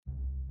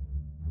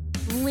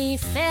when we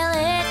fill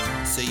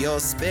it. So you'll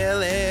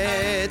spill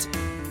it.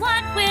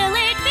 What will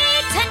it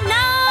be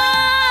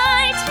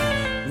tonight?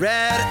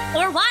 Red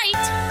Or white?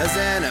 as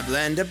in a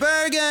blend of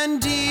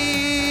burgundy.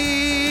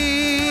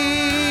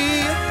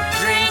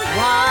 Drink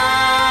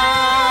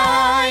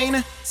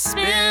Wine.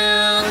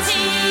 Spill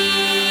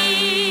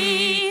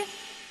tea.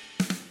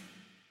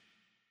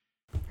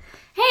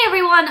 Hey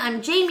everyone,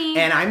 I'm Jamie.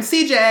 And I'm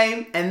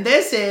CJ, and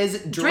this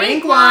is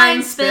Drink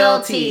Wine,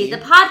 Spill Tea, the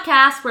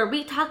podcast where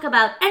we talk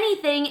about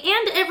anything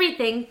and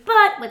everything,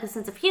 but with a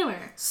sense of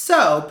humor.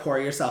 So, pour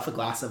yourself a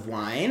glass of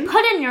wine,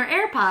 Put in your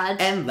AirPods.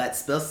 and let's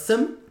spill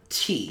some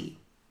tea.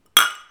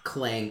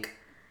 Clank.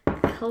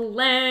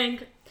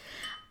 Clank.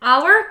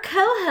 Our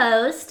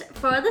co-host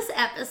for this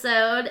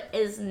episode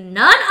is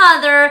none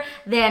other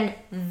than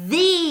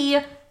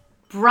the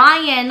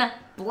Brian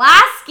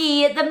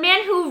Blasky, the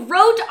man who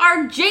wrote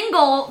our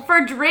jingle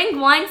for Drink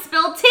Wine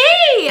Spill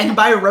Tea. And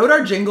by wrote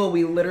our jingle,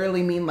 we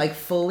literally mean like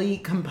fully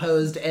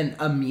composed and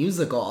a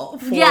musical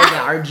for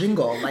our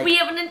jingle. Like we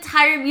have an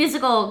entire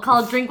musical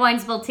called Drink Wine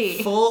Spill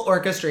Tea. full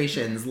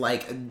orchestrations,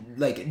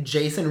 like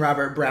Jason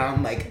Robert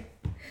Brown, like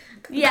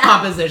Yeah.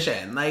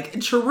 composition. Like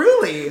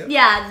truly.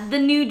 Yeah, the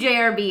new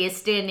JRB is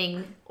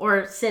standing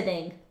or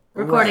sitting,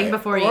 recording Right.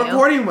 before you.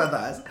 Recording with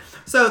us.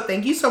 So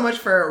thank you so much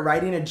for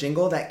writing a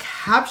jingle that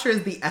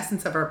captures the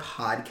essence of our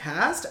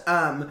podcast.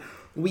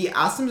 We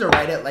asked him to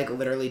write it like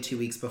literally 2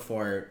 weeks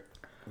before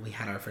we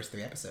had our first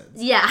 3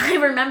 episodes. Yeah, I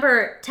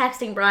remember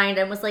texting Brian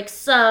and was like,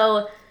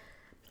 so,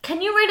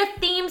 can you write a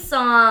theme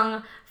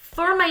song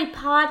for my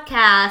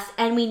podcast?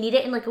 And we need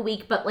it in like a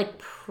week, but like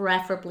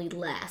preferably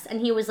less.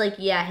 And he was like,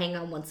 yeah, hang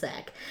on one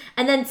sec.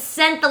 And then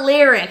sent the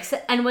lyrics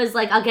and was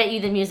like, I'll get you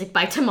the music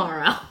by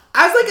tomorrow.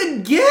 As like a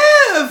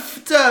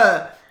gift!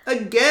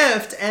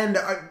 And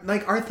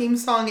our theme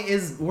song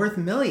is worth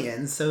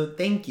millions, so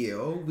thank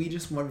you. We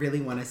just really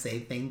want to say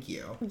thank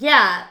you.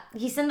 Yeah,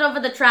 he sent over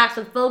the tracks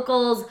with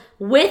vocals,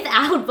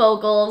 without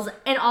vocals,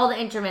 and all the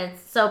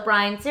instruments. So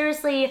Brian,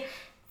 seriously,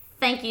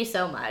 thank you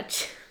so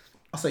much.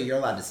 Also, you're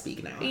allowed to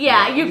speak now.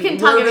 Yeah, you can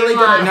talk We're if really you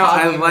good at want. No,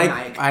 hogging the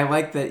mic. I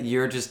like that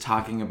you're just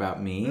talking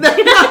about me.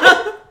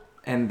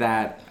 And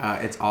that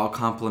it's all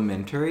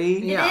complimentary.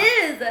 Yeah. It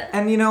is.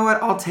 And you know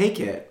what? I'll take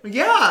it.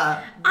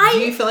 Yeah. Do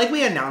you feel like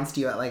we announced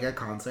you at like a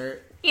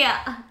concert? Yeah.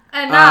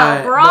 And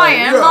now,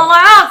 Brian yeah.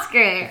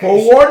 Malowski.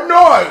 For one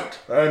night,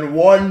 and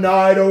one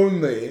night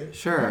only.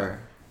 Sure.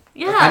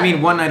 Yeah. I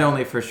mean, one night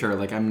only for sure.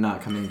 Like, I'm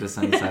not coming to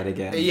Sunnyside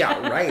again.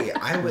 Yeah, right.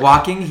 I would.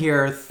 Walking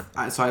here,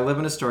 so I live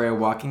in Astoria,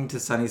 walking to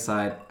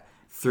Sunnyside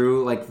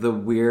through, like, the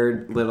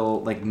weird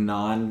little, like,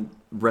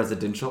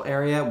 non-residential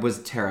area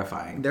was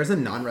terrifying. There's a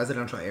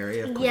non-residential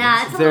area of Queens.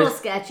 Yeah, it's a There's- little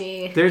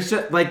sketchy. There's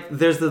just, like,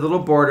 there's the little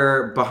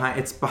border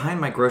it's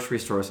behind my grocery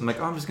store. So I'm like,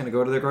 oh, I'm just going to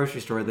go to the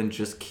grocery store, then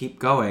just keep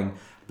going.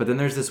 But then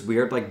there's this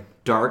weird,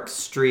 like, dark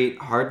street,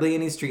 hardly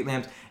any street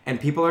lamps, and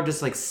people are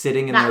just, like,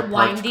 sitting in That their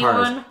parked windy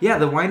cars. one? Yeah,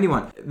 the windy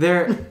one.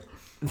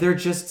 They're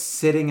just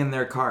sitting in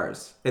their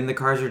cars, and the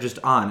cars are just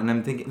on. And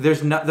I'm thinking,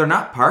 they're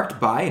not parked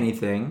by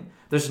anything.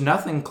 There's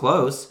nothing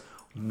close.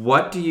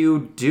 What do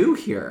you do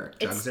here?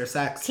 Drugs or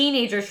sex.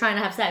 Teenagers trying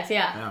to have sex,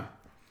 yeah. Yeah.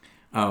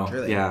 Oh,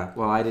 Truly. yeah.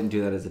 Well, I didn't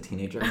do that as a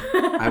teenager.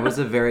 I was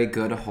a very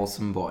good,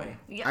 wholesome boy.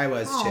 I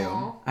was too.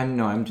 Aw.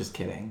 I'm just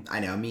kidding. I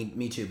know,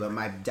 me too, but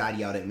my dad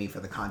yelled at me for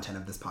the content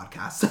of this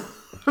podcast.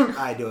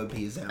 I do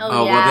appease him. Oh, Oh,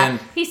 well yeah. then-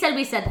 He said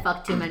we said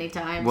fuck too many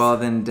times. Well,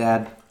 then,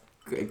 Dad,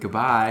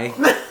 goodbye.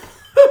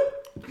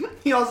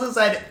 He also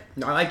said,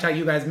 no, I liked how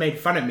you guys made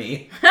fun of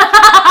me. He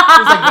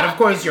was like, but of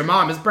course your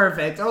mom is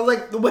perfect. I was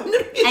like, when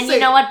did he and say? you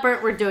know what,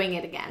 Bert? We're doing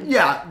it again.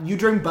 Yeah, you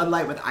drink Bud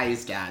Light with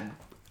ice, Dad.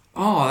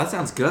 Oh, that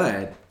sounds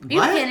good. Are you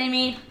What? kidding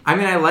me? I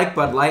mean, I like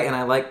Bud Light and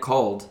I like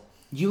cold.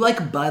 You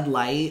like Bud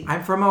Light?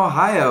 I'm from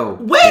Ohio.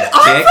 Wait, you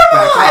I'm dick. from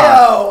Back off.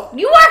 Ohio!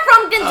 You are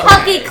from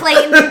Kentucky, Okay.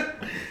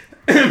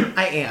 Clayton.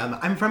 I am.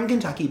 I'm from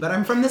Kentucky, but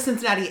I'm from the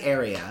Cincinnati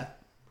area.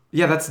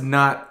 Yeah, that's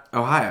not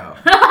Ohio.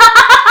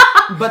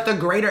 But the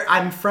greater,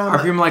 I'm from... Are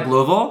you from, like,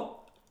 Louisville?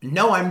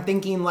 No, I'm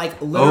thinking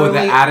like literally... Oh, the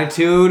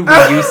attitude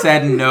when you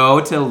said no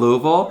to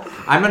Louisville?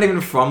 I'm not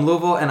even from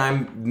Louisville, and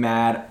I'm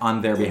mad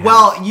on their behalf.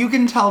 Well, you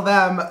can tell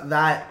them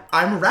that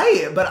I'm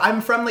right, but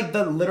I'm from like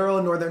the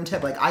literal northern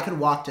tip. Like I could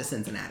walk to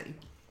Cincinnati.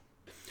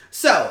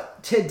 So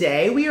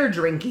today we are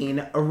drinking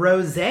a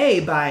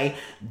rosé by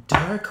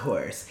Dark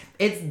Horse.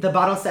 The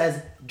bottle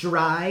says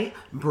dry,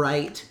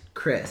 bright,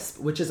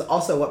 crisp, which is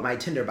also what my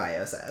Tinder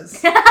bio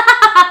says.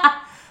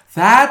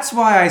 That's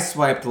why I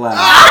swiped left.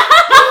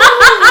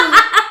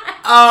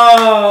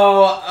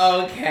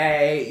 Oh,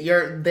 okay.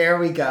 There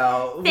we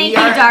go. Thank We you,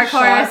 are Dark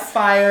shots Horse.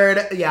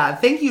 Fired. Yeah,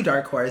 thank you,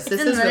 Dark Horse.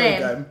 This in is the really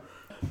name. good.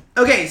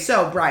 Okay,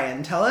 so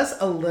Brian, tell us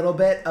a little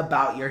bit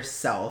about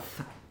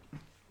yourself.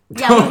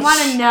 Yeah, we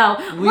want to know.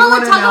 We Well,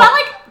 wanna let's talk know- about,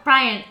 like,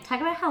 Brian,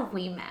 talk about how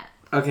we met.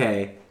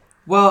 Okay.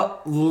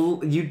 Well,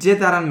 you did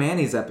that on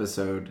Manny's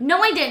episode.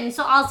 No, I didn't,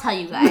 so I'll tell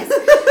you guys.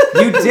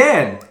 You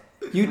did.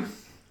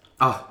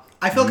 Oh,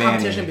 I feel Manny.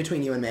 competition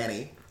between you and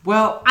Manny.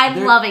 Well,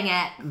 I'm loving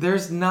it.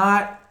 There's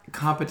not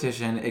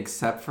competition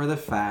except for the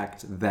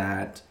fact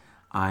that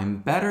I'm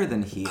better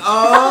than he is.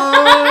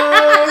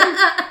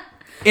 Oh.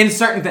 In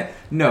certain things.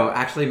 No,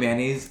 actually,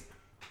 Manny's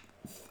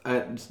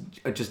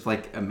just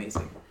like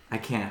amazing. I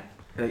can't.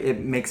 It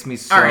makes me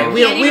so. All right,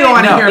 we don't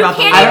want to hear about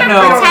the can't love. even We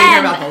don't want to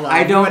hear pretend. about the love.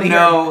 I don't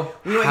know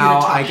we want you to how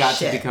talk I got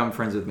shit. to become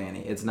friends with Manny.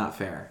 It's not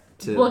fair.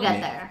 We'll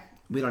get there.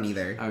 We don't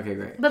either. Okay,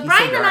 great. But He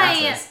Brian saved and our I,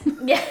 asses.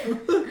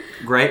 yeah,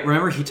 Great.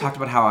 Remember he talked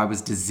about how I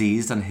was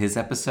diseased on his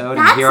episode, and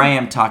That's- here I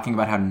am talking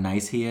about how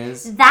nice he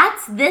is.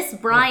 that's this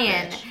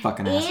Brian.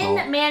 Fucking asshole.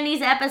 In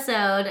Mandy's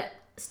episode,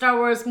 Star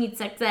Wars meets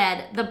Sex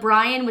Ed, the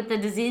Brian with the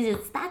diseases,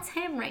 that's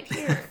him right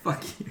here.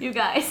 Fuck you. You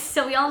guys,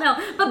 so we all know.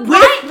 But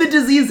Brian, With the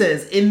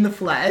diseases in the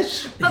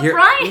flesh. but Here-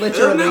 Brian,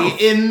 Literally no.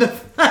 in the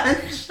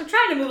flesh. I'm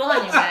trying to move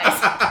on, you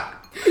guys.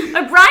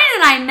 But Brian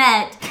and I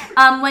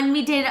met when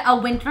we did a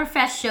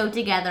Winterfest show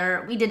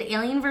together. We did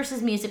Alien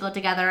vs. Musical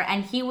together,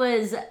 and he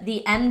was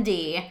the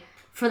MD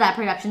for that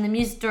production, the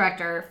music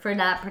director for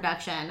that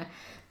production.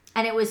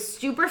 And it was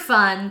super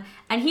fun.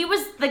 And he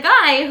was the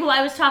guy who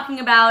I was talking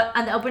about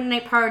on the opening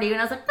night party, and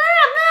I was like, blah,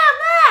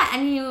 blah, blah.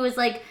 And he was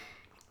like,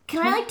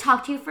 can I, like,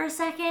 talk to you for a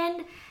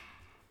second?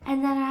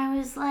 And then I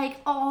was like,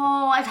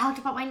 oh, I talked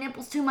about my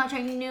nipples too much.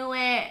 I knew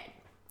it.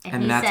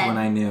 And he that's said, when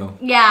I knew.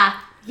 yeah.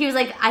 He was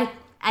like, I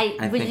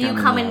would think you I'm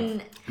in come love.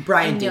 and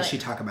Brian, and do did it. she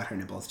talk about her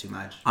nipples too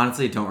much?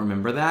 Honestly, don't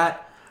remember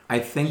that. I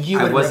think You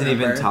I would wasn't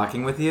even remember.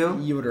 talking with you.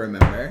 You would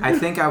remember. I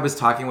think I was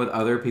talking with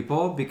other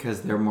people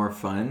because they're more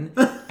fun.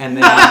 And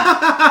then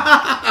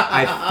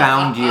I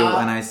found you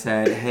and I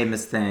said, hey,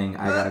 Miss Thing,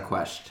 I got a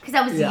question. because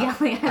I was Yeah,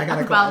 yelling I got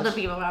a about the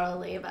question. people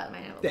probably about my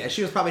nipples. Yeah,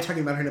 she was probably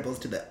talking about her nipples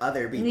to the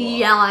other people.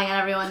 Yelling at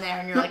everyone there,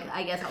 and you're like,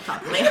 I guess I'll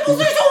talk to My you.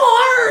 nipples are so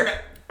hard!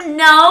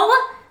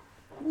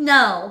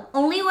 No,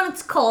 only when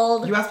it's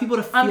cold. You ask people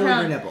to feel Okay.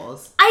 your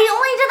nipples. I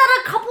only did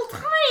that a couple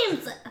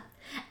times,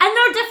 and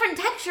they're different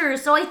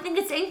textures, so I think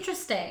it's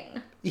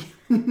interesting.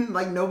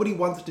 Like, nobody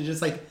wants to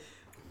just, like,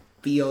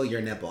 feel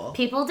your nipple.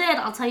 People did,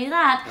 I'll tell you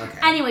that. Okay.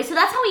 Anyway, so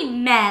that's how we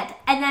met.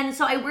 And then,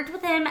 so I worked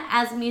with him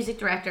as a music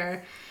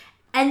director.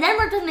 And then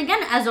worked with him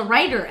again as a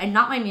writer and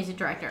not my music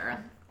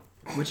director.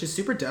 Which is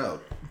super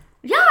dope.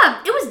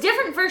 Yeah, it was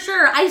different for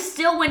sure. I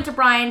still went to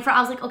Brian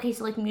I was like, okay,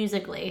 so like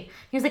musically.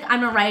 He was like,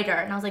 I'm a writer.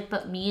 And I was like,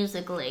 but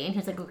musically. And he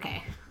was like,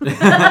 okay.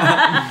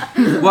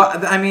 Well,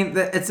 I mean,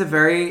 it's a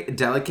very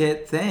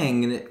delicate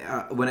thing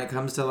when it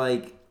comes to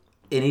like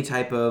any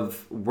type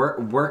of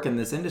work in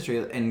this industry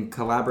and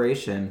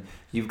collaboration.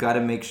 You've got to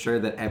make sure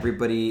that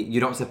everybody, you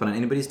don't step on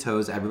anybody's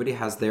toes. Everybody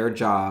has their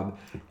job,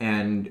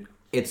 and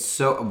it's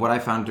so. What I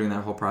found during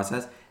that whole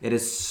process, it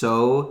is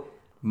so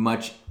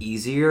much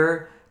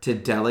easier to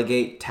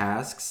delegate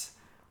tasks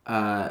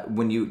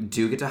when you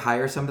do get to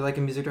hire somebody like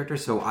a music director.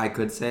 So I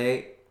could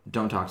say,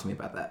 don't talk to me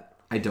about that.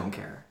 I don't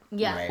care.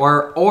 Yeah. Right.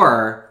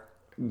 Or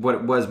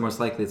what was most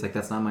likely, it's like,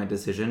 that's not my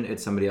decision.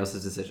 It's somebody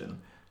else's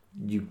decision.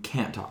 You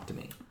can't talk to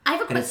me. I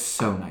have a And question. it's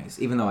so nice,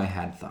 even though I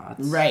had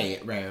thoughts.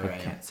 Right. I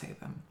can't say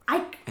them. I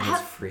And it's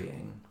have,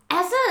 freeing.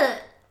 as a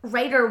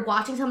writer,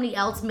 watching somebody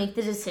else make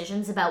the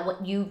decisions about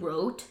what you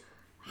wrote,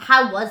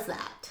 how was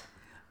that?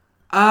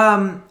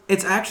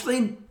 It's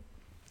actually,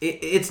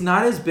 it's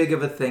not as big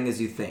of a thing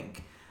as you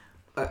think.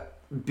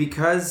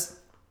 Because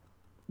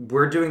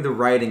we're doing the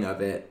writing of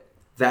it,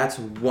 that's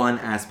one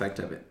aspect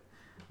of it.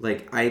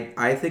 Like,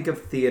 I think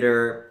of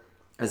theater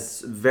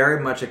as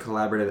very much a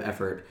collaborative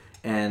effort,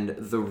 and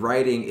the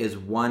writing is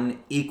one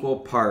equal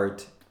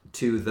part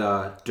to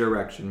the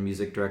direction,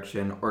 music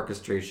direction,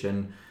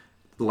 orchestration,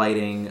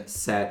 lighting,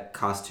 set,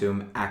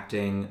 costume,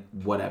 acting,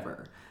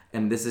 whatever.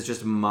 And this is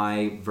just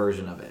my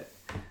version of it.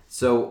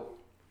 So,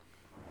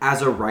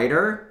 as a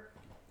writer,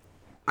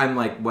 I'm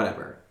like,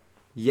 whatever.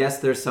 Yes,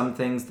 there's some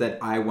things that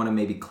I want to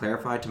maybe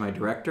clarify to my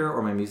director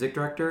or my music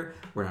director.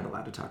 We're not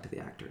allowed to talk to the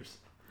actors.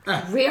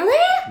 Really?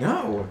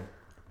 No.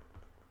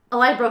 Oh,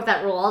 I broke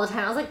that rule all the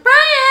time. I was like,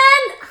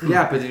 Brian!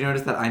 Yeah, but did you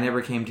notice that I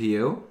never came to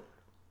you?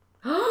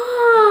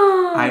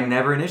 I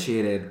never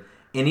initiated.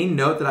 Any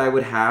note that I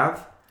would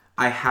have,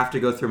 I have to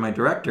go through my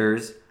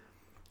directors.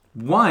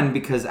 One,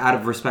 because out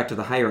of respect to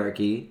the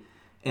hierarchy.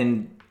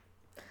 And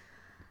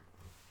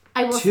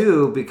I will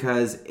two,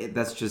 because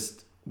that's just...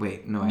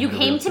 Wait, no. You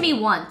came to me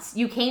once.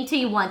 You came to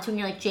me once when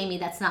you're like, Jamie,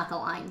 that's not the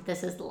line.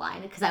 This is the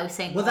line. Because I was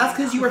saying. Well, that's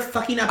because you were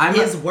fucking up I'm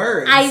his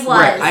words. I was.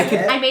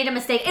 Right, I made a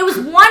mistake. It was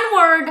one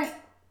word.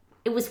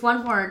 It was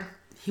one word.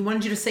 He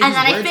wanted you to say And his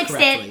then I words fixed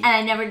correctly. it, and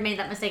I never made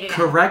that mistake again.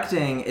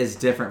 Correcting is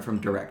different from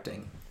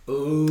directing.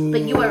 Ooh.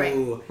 But you were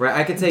right. Right?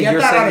 I could say Get you're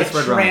that saying on this a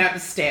word wrong. tramp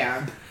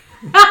stamp.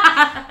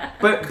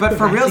 But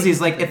for realsies,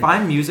 like, if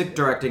I'm music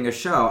directing a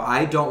show,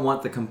 I don't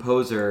want the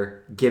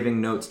composer giving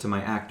notes to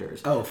my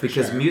actors. Oh, for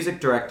because sure. music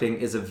directing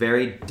is a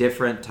very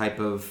different type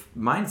of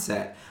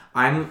mindset.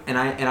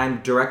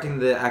 I'm directing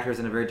the actors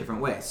in a very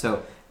different way.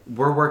 So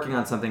we're working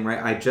on something,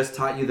 right? I just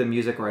taught you the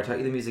music, or I taught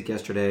you the music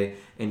yesterday,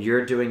 and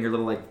you're doing your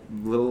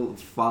little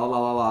fa la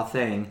la la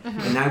thing,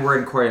 and now we're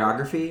in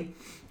choreography,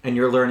 and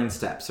you're learning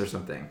steps or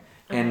something.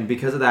 And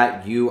because of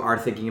that, you are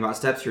thinking about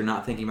steps. You're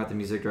not thinking about the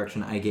music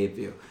direction I gave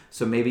you.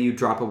 So maybe you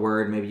drop a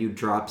word, maybe you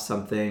drop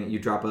something, you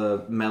drop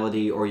a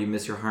melody, or you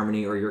miss your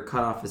harmony, or your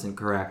cutoff isn't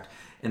correct.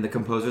 and the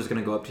composer's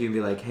going to go up to you and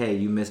be like, hey,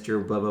 you missed your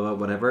blah, blah, blah,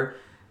 whatever.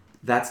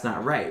 That's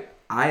not right.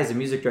 I, as a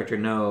music director,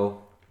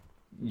 know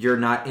you're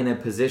not in a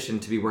position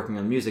to be working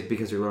on music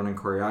because you're learning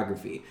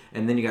choreography.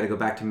 And then you got to go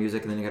back to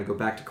music, and then you got to go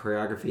back to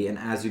choreography. And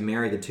as you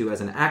marry the two as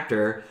an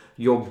actor,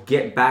 you'll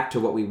get back to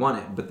what we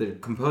wanted. But the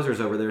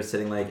composer's over there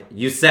sitting like,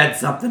 you said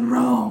something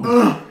wrong.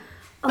 Ugh.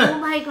 Oh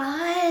my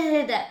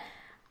God.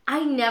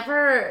 I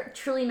never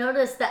truly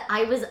noticed that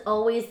I was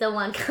always the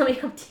one coming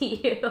up to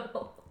you.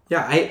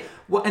 Yeah,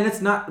 well, and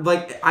it's not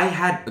like I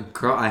had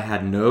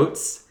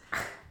notes.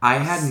 I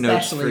had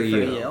notes for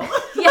Especially you.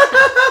 Yeah.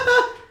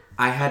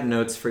 I had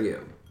notes for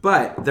you.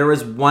 But there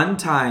was one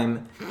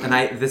time,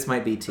 and this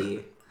might be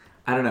tea.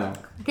 I don't know.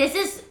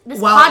 This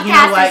Well, podcast you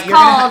know what? is You're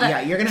gonna called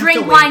you're gonna have Drink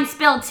to wait. Wine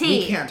Spill Tea.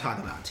 We can't talk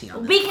about tea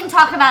on this We can podcast.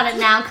 talk about it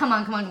now. Come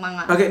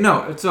on. Okay,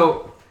 no.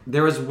 So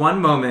there was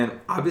one moment.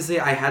 Obviously,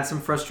 I had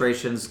some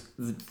frustrations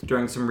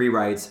during some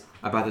rewrites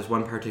about this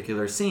one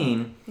particular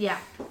scene. Yeah.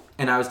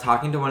 And I was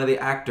talking to one of the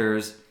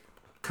actors,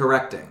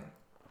 correcting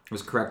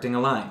a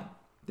line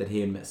that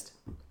he had missed.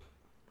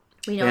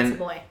 We know it's a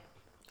boy.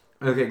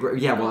 Okay,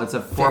 great. Yeah, well, it's a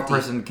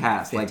 4-person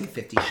cast.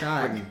 50-50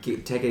 shot.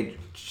 Take a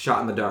shot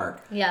in the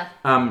dark. Yeah.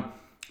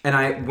 And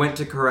I went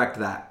to correct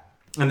that.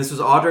 And this was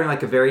all during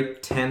like a very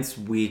tense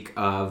week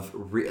of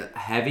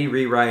heavy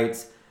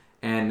rewrites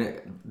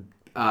and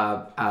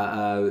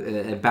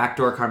a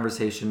backdoor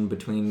conversation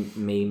between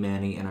me,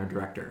 Manny, and our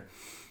director.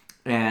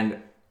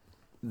 And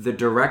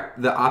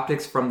the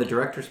optics from the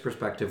director's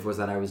perspective was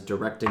that I was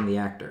directing the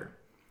actor.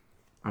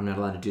 I'm not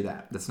allowed to do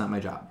that. That's not my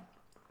job.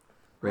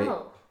 Right?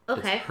 Oh,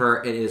 okay.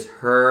 It is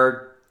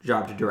her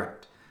job to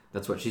direct.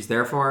 That's what she's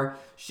there for.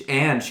 She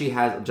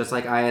has, just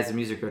like I as a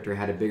music director,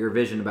 had a bigger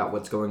vision about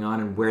what's going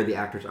on and where the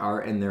actors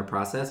are in their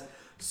process.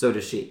 So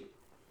does she.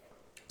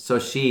 So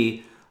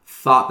she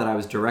thought that I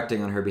was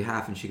directing on her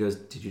behalf, and she goes,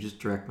 "Did you just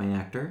direct my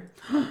actor?"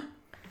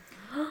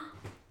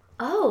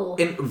 Oh.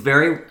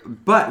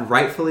 But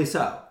rightfully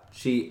so.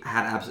 She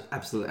had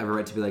absolutely every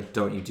right to be like,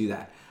 "Don't you do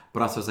that."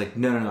 But also was like,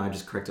 no, I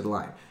just corrected a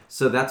line.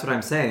 So that's what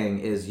I'm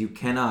saying is you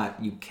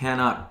cannot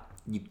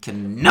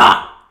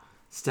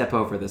step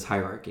over this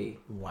hierarchy.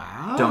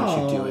 Wow.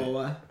 Don't you do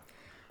it.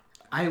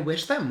 I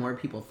wish that more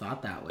people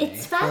thought that way.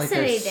 It's I feel like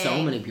there's so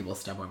fascinating. many people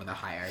step over the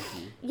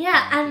hierarchy.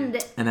 Yeah,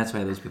 and And that's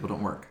why those people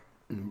don't work.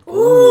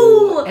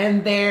 ooh,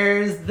 And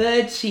there's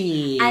the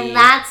tea. and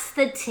that's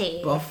the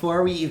tea.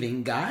 Before we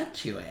even got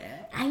to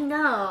it. I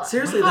know.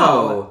 Seriously Wow.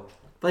 though,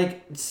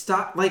 like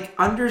stop, like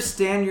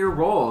understand your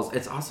roles.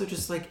 It's also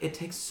just like it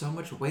takes so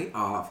much weight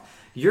off.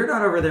 You're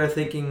not over there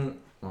thinking,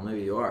 well,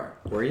 maybe you are.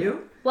 Were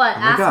you? What? Oh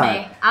my Ask God.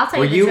 me. I'll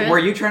tell you the truth. Were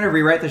you trying to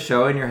rewrite the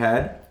show in your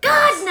head?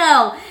 God,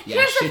 no. Yeah,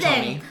 Here's she the told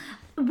thing. me.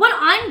 What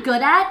I'm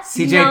good at.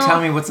 CJ, no,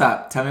 tell me what's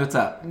up. Tell me what's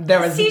up. There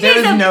was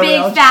CJ's a no big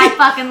real fat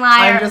fucking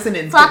liar. I'm just an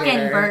Fucking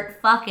instigator. Bert.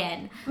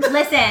 Fucking.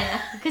 Listen,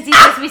 because he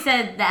thinks we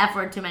said the F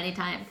word too many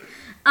times.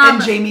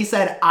 And Jamie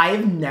said,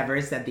 I've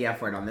never said the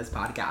F word on this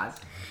podcast.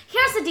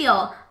 Here's the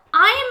deal.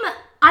 I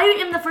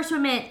am the first to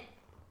admit,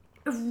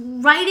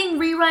 writing,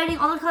 rewriting,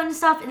 all that kind of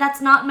stuff, that's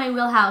not my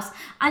wheelhouse.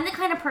 I'm the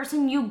kind of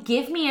person, you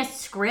give me a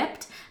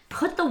script,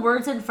 put the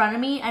words in front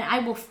of me, and I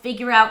will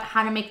figure out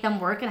how to make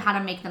them work and how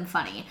to make them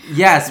funny.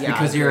 Yes, Yeah,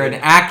 because I you're an agree.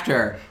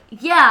 actor.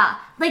 Yeah,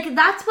 like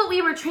that's what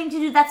we were trained to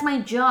do. That's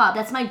my job.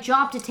 That's my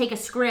job, to take a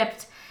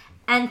script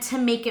and to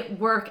make it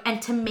work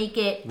and to make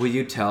it... Will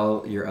you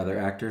tell your other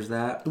actors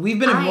that? We've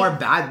been in more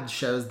bad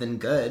shows than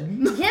good.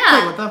 Yeah.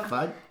 Like, what the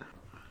fuck?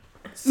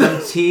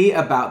 Some tea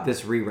about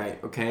this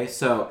rewrite, okay?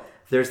 So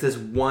there's this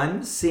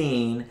one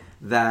scene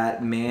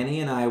that Manny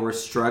and I were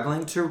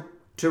struggling to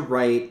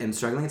write and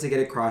struggling to get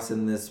across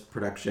in this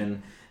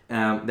production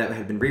that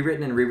had been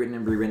rewritten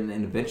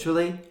and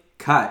eventually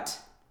cut,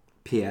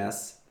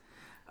 P.S.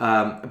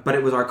 But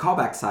it was our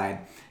callback side.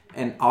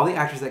 And all the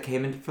actors that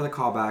came in for the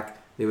callback,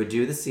 they would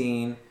do the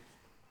scene.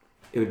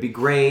 It would be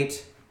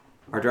great.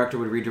 Our director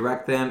would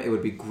redirect them. It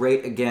would be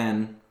great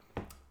again.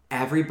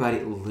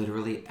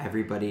 Literally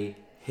everybody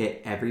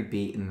hit every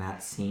beat in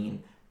that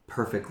scene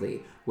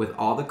perfectly with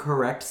all the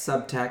correct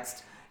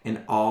subtext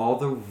and all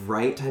the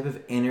right type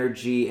of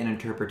energy and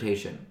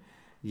interpretation.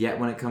 Yet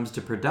when it comes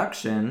to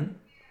production,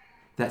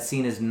 that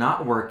scene is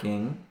not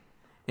working,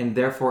 and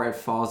therefore it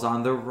falls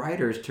on the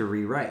writers to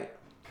rewrite.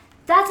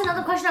 That's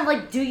another question of,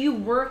 like, do you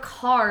work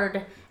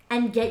hard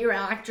and get your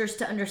actors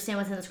to understand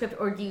what's in the script,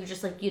 or do you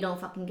just, like, you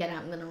don't fucking get it,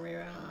 I'm gonna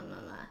rewrite,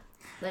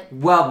 like...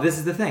 Well, this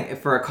is the thing. If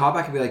for a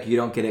callback, it'd be like, you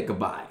don't get it,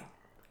 goodbye.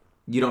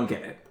 You don't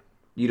get it.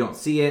 You don't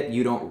see it.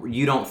 You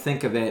don't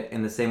think of it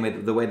in the same way,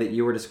 the way that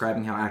you were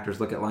describing how actors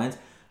look at lines.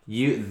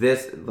 You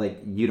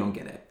don't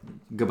get it.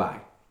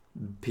 Goodbye.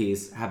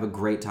 Peace. Have a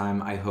great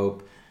time. I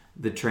hope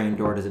the train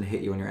door doesn't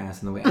hit you on your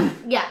ass in the way.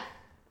 Yeah.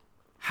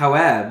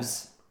 However,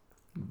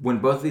 when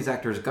both of these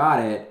actors got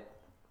it,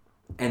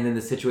 and then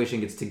the situation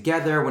gets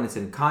together, when it's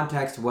in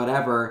context,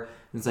 whatever,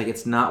 it's like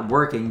it's not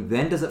working,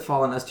 then does it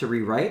fall on us to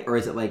rewrite? Or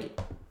is it like,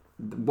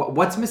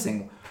 what's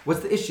missing? What's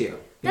the issue? You know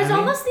That's what I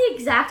mean? almost the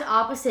exact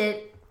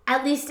opposite,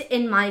 at least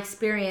in my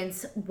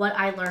experience, what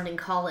I learned in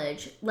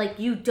college. Like,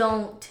 you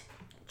don't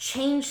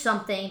change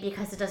something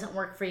because it doesn't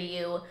work for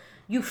you.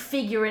 You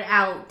figure it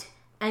out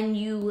and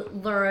you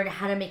learn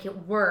how to make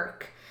it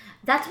work.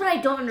 That's what I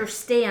don't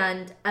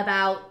understand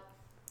about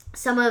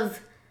some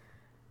of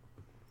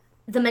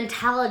the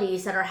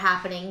mentalities that are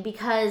happening,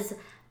 because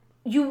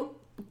you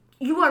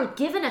are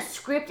given a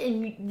script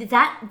and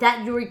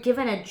that you were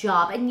given a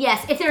job. And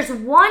yes, if there's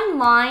one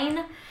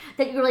line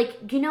that you're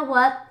like, you know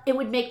what, it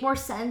would make more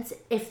sense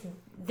if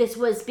this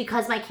was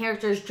because my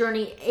character's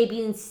journey A,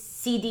 B, and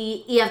C,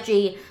 D, E, F,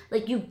 G.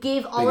 Like, you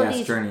gave all of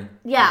these journey.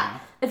 Yeah.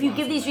 If you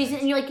give these reasons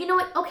and you're like, you know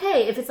what,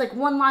 okay, if it's like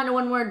one line or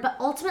one word, but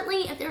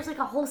ultimately if there's like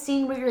a whole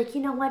scene where you're like,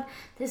 you know what,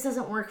 this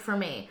doesn't work for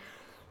me.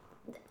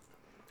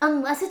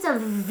 Unless it's a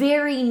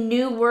very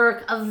new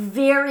work, a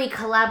very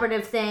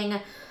collaborative thing,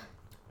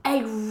 I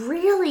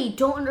really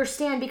don't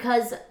understand,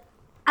 because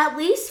at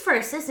least for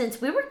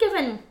assistants, we were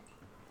given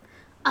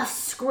a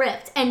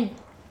script. And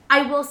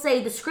I will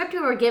say the script we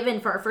were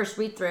given for our first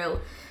read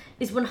through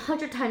is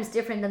 100 times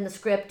different than the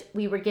script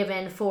we were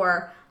given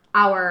for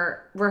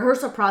our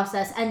rehearsal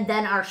process and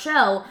then our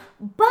show.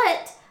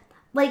 But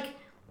like,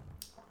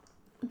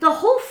 the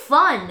whole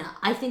fun,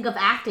 I think, of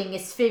acting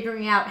is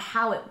figuring out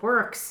how it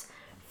works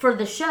for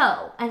the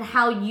show and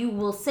how you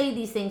will say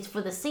these things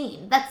for the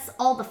scene. That's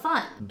all the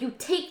fun. You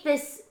take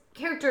this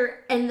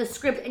character and the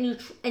script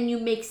and you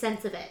make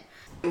sense of it.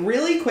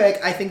 Really quick,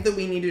 I think that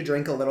we need to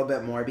drink a little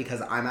bit more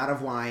because I'm out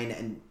of wine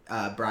and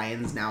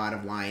Brian's now out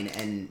of wine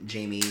and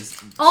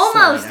Jamie's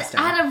almost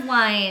out of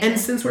wine. And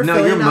since we're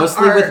you're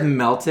mostly with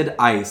melted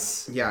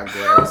ice. Yeah,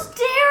 how gross.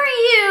 dare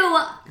you?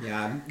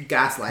 Yeah,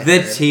 gaslight.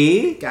 The her.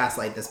 tea?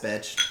 Gaslight this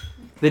bitch.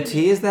 The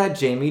tea is that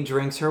Jamie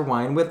drinks her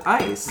wine with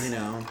ice. I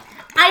know.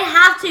 I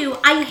have to.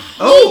 I hate.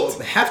 Oh,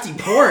 hefty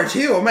pour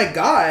too. Oh my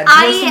god.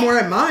 Pour some more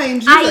in mine.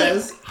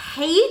 Jesus. I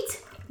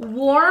hate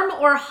warm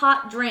or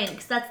hot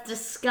drinks. That's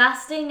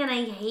disgusting, and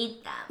I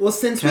hate them. Well,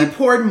 since we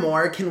poured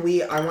more,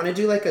 I want to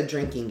do like a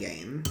drinking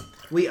game.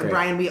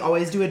 Brian, we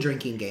always do a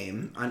drinking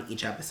game on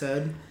each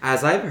episode.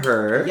 As I've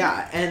heard.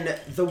 Yeah, and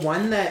the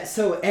one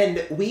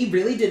and we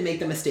really did make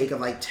the mistake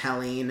of like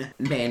telling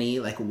Manny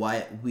like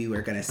what we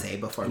were gonna say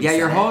before we said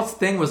your whole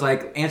thing was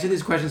like, answer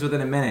these questions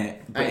within a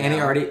minute. But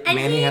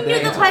Manny had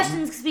knew the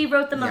questions because we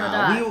wrote them on the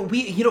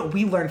doc.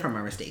 We learn from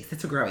our mistakes.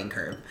 It's a growing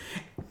curve.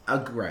 A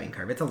growing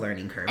curve. It's a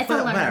learning curve. It's a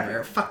learning whatever.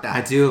 curve. Fuck that.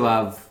 I do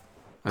love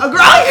a growing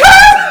curve.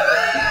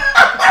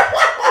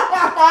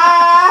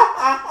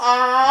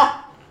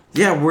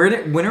 Yeah, when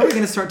are we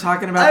going to start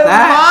talking about I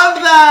that?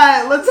 love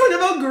that. Let's talk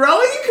about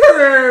growing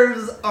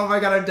curves. Oh my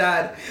god, I'm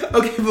dead.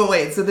 Okay, but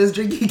wait. So this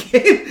drinking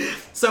game.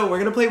 So we're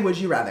gonna play Would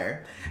You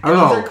Rather. And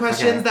those are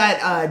questions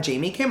that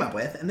Jamie came up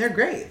with, and they're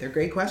great. They're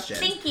great questions.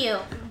 Thank you.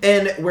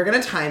 And we're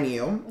gonna time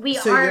you.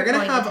 You're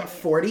gonna have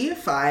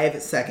 45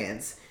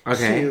 seconds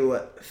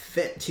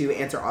to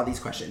answer all these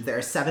questions. There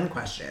are 7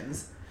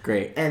 questions.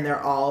 Great. And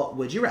they're all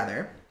Would You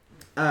Rather.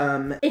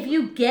 If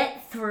you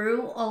get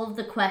through all of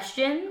the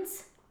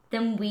questions,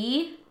 then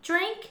we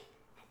drink,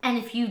 and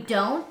if you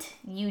don't,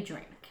 you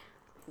drink.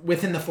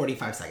 Within the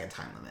 45-second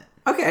time limit.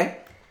 Okay.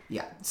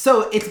 Yeah.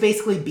 So it's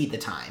basically beat the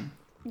time.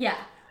 Yeah.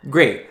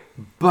 Great.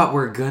 But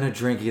we're gonna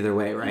drink either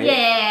way, right?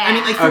 Yeah. I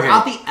mean, like,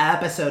 throughout the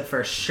episode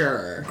for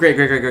sure. Great.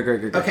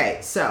 Okay,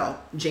 so,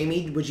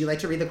 Jamie, would you like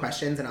to read the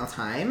questions and I'll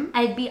time?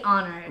 I'd be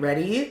honored.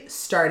 Ready?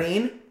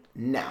 Starting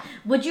now.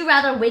 Would you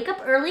rather wake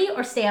up early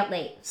or stay up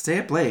late? Stay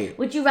up late.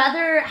 Would you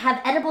rather have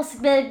edible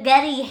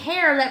spaghetti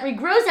hair that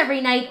regrows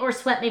every night or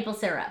sweat maple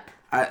syrup?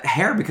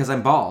 Hair, because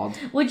I'm bald.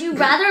 Would you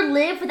rather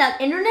live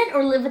without internet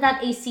or live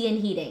without AC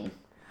and heating?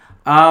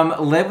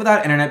 Live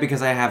without internet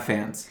because I have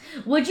fans.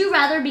 Would you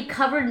rather be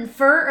covered in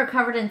fur or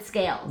covered in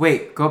scales?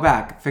 Wait, go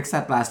back. Fix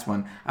that last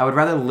one. I would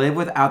rather live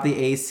without the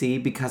AC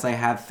because I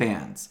have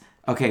fans.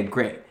 Okay,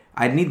 great.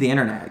 I need the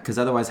internet because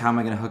otherwise how am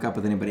I going to hook up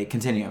with anybody?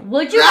 Continue.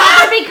 Would you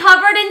rather be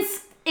covered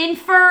in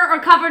fur or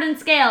covered in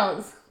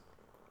scales?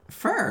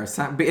 Fur.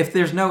 If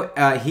there's no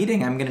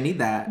heating, I'm going to need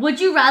that. Would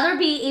you rather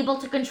be able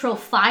to control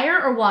fire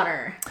or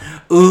water?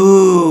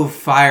 Ooh,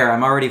 fire.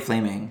 I'm already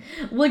flaming.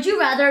 Would you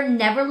rather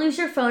never lose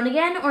your phone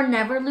again or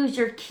never lose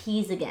your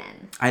keys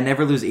again? I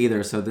never lose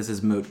either, so this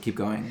is moot. Keep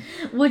going.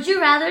 Would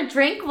you rather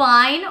drink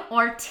wine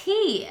or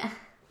tea?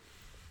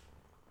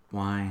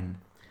 Wine.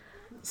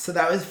 So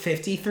that was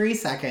 53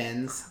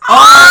 seconds.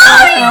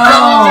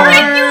 Oh,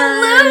 you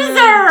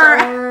loser!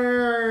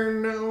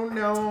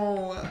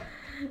 No.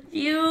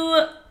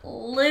 You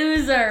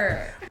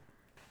loser.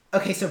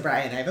 Okay, so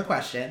Brian, I have a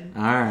question.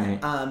 All right.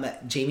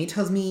 Jamie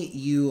tells me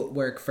you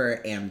work for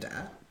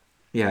AMDA.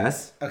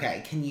 Yes.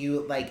 Okay, can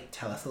you,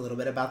 tell us a little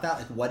bit about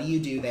that? What do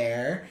you do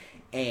there?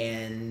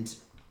 And,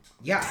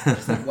 yeah,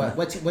 just,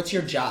 what's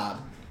your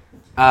job?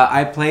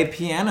 I play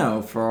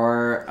piano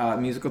for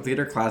musical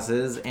theater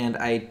classes, and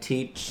I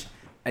teach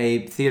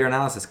a theater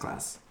analysis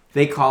class.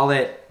 They call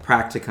it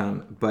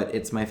practicum, but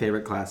it's my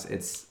favorite class.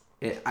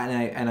 And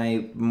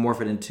I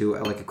morph it into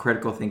a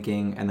critical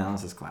thinking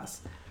analysis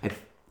class.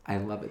 I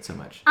love it so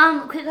much.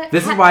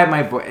 This is why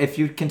my voice, if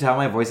you can tell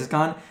my voice is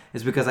gone,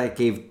 is because I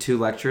gave 2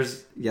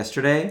 lectures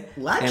yesterday.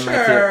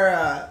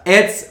 Lecture!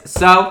 It's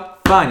so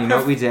fun. You know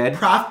what we did?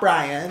 Prof.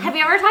 Brian. Have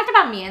you ever talked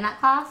about me in that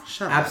class?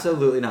 Shut up.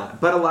 Absolutely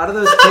not. But a lot of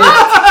those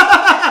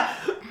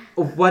kids...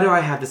 What do I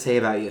have to say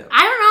about you?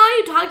 I don't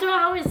know. You talked about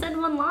how I said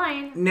one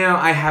line. No,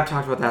 I have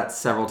talked about that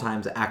several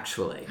times,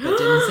 actually. But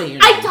didn't say your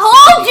name. I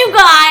told you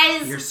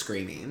guys! You're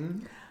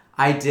screaming.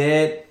 I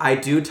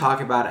do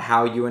talk about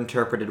how you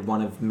interpreted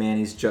one of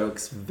Manny's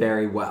jokes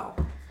very well.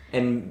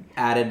 And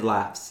added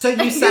laughs. So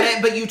you said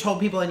it, but you told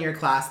people in your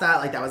class that?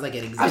 Like, that was like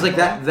an example? I was like,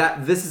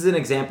 that. This is an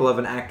example of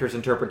an actor's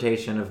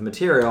interpretation of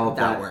material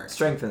that works.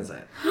 Strengthens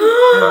it.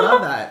 I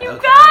love that. You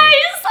Okay. guys!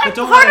 I'm But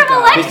don't part let of it a go.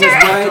 lecture!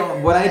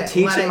 Because what I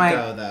teach in my...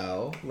 Let it go,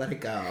 though. Let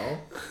it go.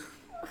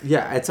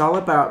 Yeah, it's all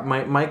about...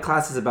 My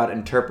class is about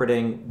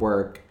interpreting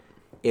work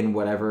in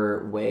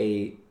whatever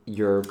way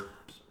you're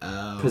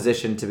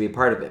positioned to be a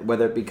part of it.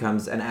 Whether it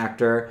becomes an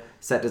actor,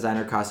 set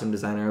designer, costume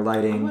designer,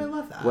 lighting, I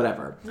love that.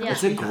 whatever. Yeah.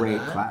 It's a We had great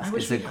that. class. I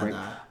wish It's we a had great...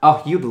 that.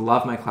 Oh, you'd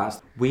love my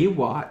class. We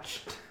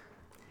watched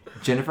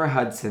Jennifer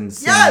Hudson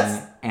sing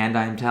Yes! And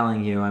I'm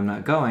Telling You I'm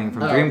Not Going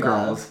from Oh,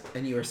 Dreamgirls. God.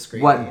 And you were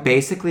screaming. What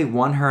basically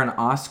won her an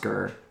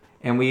Oscar,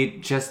 and we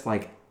just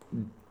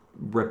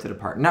ripped it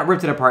apart. Not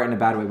ripped it apart in a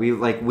bad way.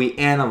 We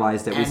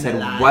analyzed it. We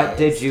said, what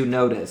did you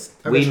notice?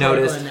 A We rhetorical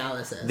noticed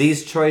analysis.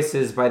 these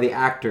choices by the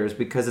actors,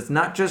 because it's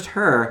not just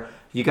her.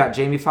 You got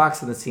Jamie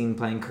Foxx in the scene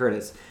playing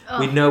Curtis.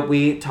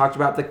 We talked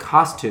about the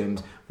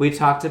costumes. We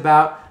talked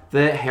about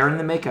the hair and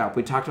the makeup.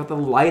 We talked about the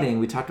lighting.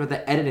 We talked about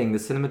the editing, the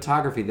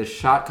cinematography, the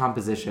shot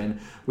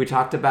composition. We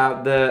talked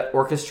about the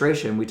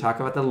orchestration. We talked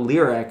about the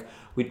lyric.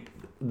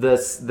 The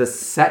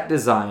set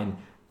design,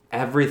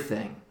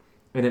 everything.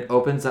 And it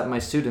opens up my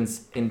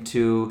students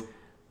into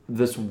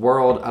this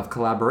world of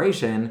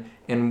collaboration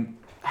and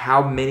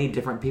how many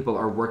different people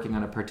are working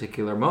on a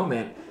particular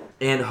moment.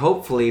 And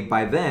hopefully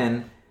by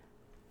then,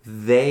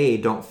 they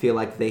don't feel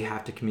like they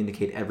have to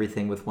communicate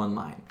everything with one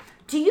line.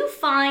 Do you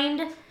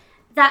find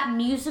that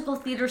musical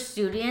theater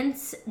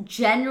students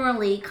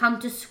generally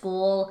come to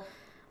school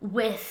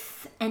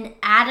with an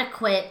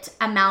adequate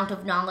amount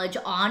of knowledge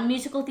on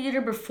musical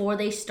theater before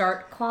they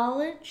start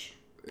college?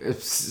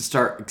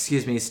 Start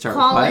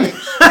College.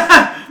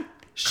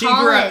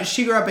 what?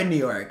 She grew up in New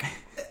York.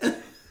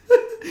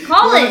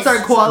 College.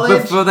 Start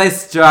college. Before they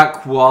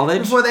start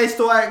college? Before they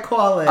start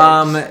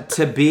college.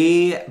 To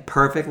be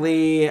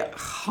perfectly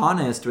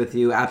honest with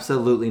you,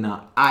 absolutely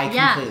not. I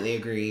completely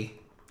agree.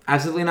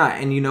 Absolutely not.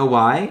 And you know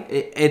why?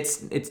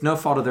 It's no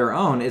fault of their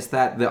own. It's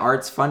that the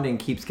arts funding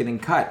keeps getting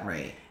cut.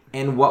 Right.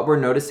 And what we're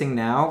noticing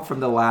now from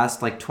the last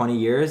 20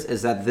 years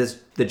is that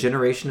the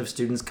generation of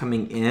students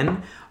coming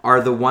in are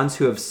the ones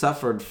who have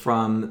suffered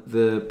from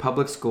the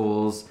public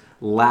schools'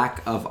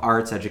 lack of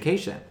arts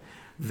education.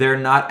 They're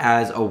not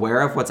as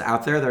aware of what's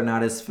out there. They're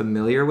not as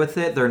familiar with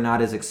it. They're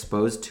not as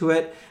exposed to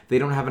it. They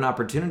don't have an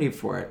opportunity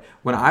for it.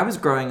 When I was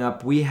growing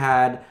up, we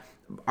had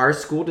our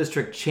school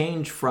district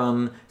change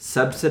from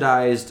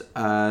subsidized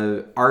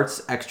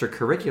arts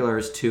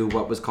extracurriculars to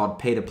what was called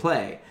pay to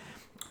play.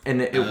 And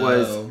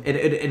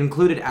it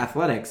included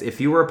athletics.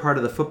 If you were a part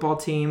of the football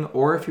team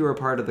or if you were a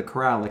part of the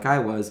chorale like I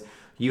was,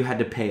 you had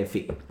to pay a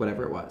fee,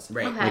 whatever it was.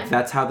 Right. Okay.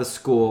 That's how the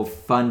school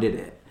funded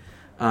it.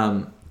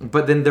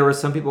 But then there were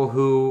some people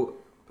who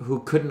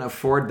couldn't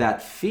afford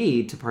that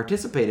fee to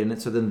participate in it,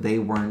 so then they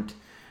weren't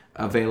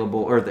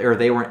available or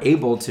they weren't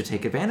able to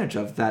take advantage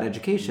of that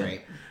education.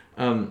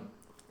 Right.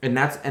 And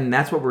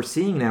that's what we're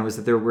seeing now is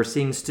that we're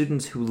seeing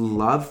students who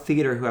love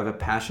theater, who have a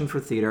passion for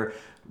theater,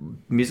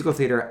 musical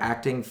theater,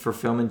 acting for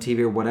film and TV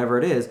or whatever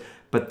it is,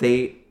 but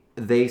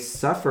they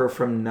suffer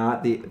from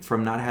not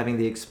having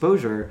the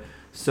exposure.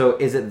 So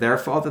is it their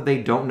fault that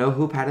they don't know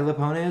who Patti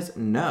LuPone is?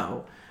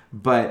 No.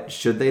 But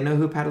should they know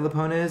who Patti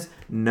LuPone is?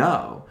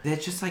 No.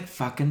 It just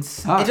fucking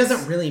sucks. It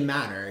doesn't really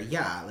matter.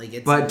 Yeah,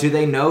 it's. But do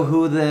they know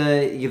who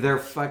their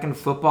fucking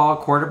football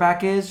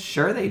quarterback is?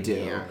 Sure they do.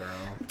 Yeah, girl.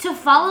 To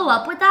follow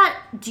up with that,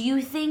 do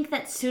you think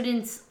that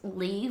students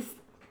leave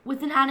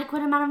with an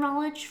adequate amount of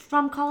knowledge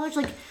from college?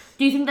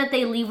 Do you think that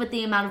they leave with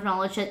the amount of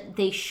knowledge that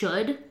they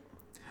should?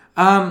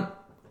 And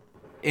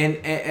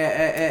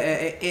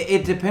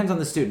it depends on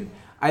the student.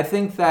 I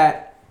think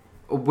that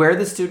where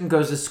the student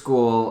goes to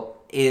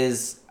school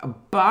is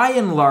by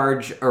and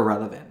large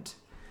irrelevant.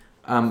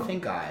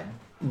 Thank God.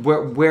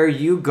 Where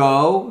you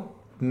go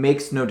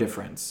makes no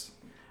difference.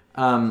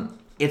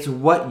 It's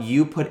what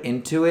you put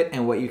into it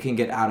and what you can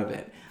get out of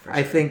it.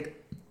 I think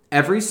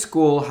every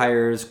school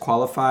hires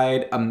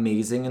qualified,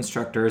 amazing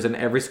instructors, and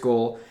every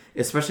school,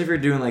 especially if you're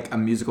doing a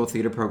musical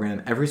theater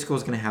program, every school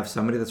is going to have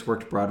somebody that's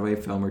worked Broadway,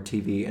 film, or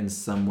TV in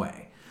some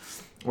way,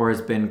 or has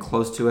been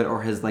close to it,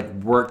 or has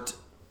worked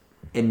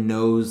and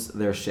knows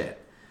their shit.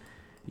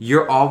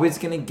 You're always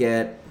going to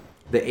get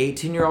the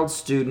 18-year-old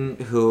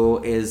student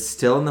who is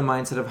still in the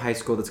mindset of high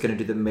school that's going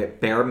to do the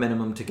bare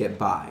minimum to get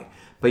by.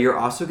 But you're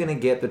also going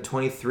to get the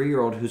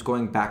 23-year-old who's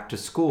going back to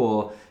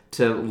school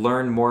to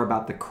learn more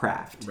about the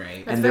craft.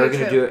 Right. And they're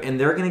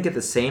going to get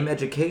the same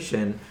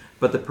education,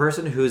 but the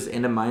person who's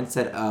in a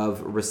mindset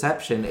of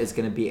reception is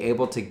going to be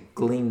able to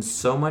glean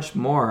so much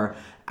more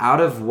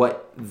out of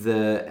what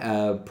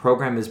the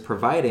program is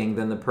providing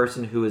than the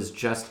person who is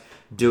just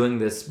doing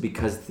this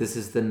because this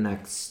is the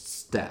next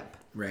step.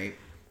 Right.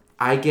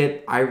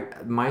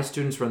 My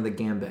students run the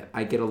gambit.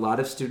 I get a lot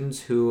of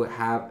students who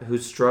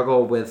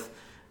struggle with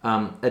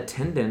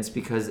attendance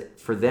because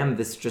for them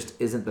this just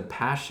isn't the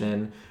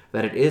passion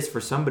that it is for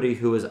somebody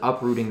who is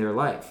uprooting their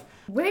life.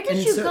 Where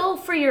did you go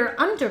for your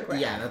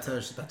undergrad? Yeah, that's what I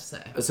was about to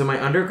say. So my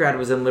undergrad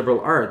was in liberal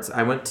arts.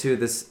 I went to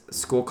this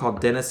school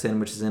called Denison,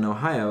 which is in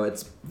Ohio.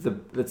 It's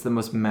the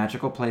most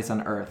magical place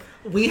on earth.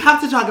 We have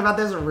to talk about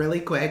this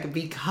really quick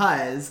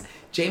because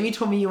Jamie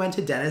told me you went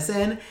to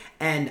Denison,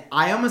 and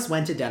I almost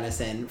went to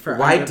Denison for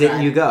Why undergrad.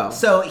 didn't you go?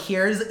 So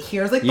here's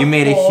like You the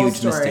made a whole huge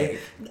story. mistake.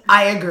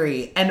 I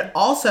agree, and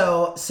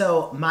also,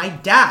 so my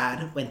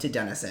dad went to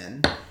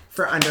Denison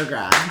for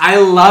undergrad. I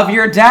love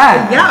your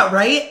dad. Yeah,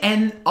 right?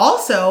 And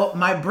also,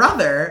 my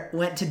brother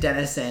went to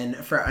Denison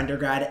for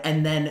undergrad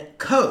and then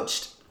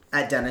coached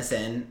at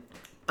Denison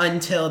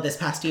until this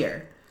past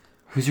year.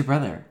 Who's your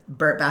brother?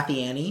 Bert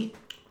Bathiani.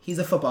 He's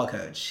a football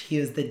coach. He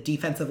is the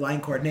defensive line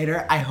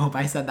coordinator. I hope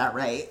I said that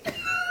right.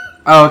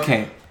 Oh,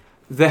 okay.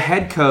 The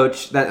head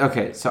coach,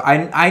 so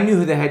I knew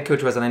who the head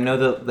coach was, and I know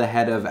the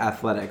head of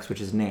athletics, which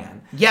is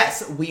Nan.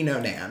 Yes, we know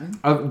Nan.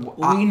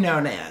 We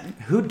know Nan.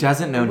 Who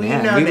doesn't know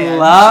Nan? Know We Nan.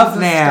 love She's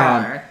a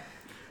Nan.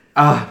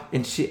 star.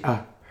 And she,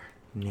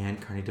 Nan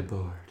Carney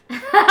DeBoard.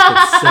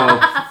 It's so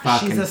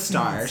fucking She's a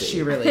star. fancy.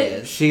 She really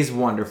is. She's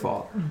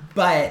wonderful.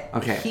 But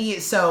Okay.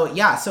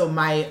 so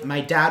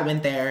my dad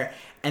went there,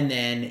 and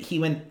then he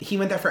went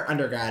there for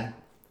undergrad.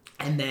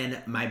 And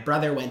then my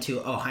brother went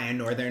to Ohio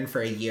Northern for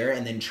a year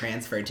and then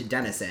transferred to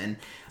Denison.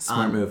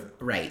 Smart move.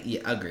 Right, yeah,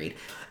 agreed.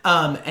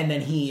 And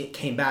then he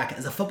came back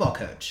as a football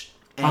coach.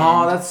 And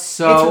Oh, that's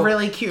so it's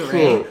really cute,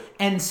 right?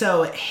 And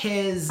so I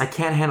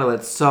can't handle it.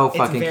 It's so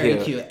fucking it's very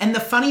cute. And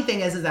the funny thing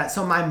is that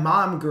so my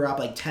mom grew up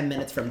like 10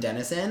 minutes from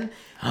Denison,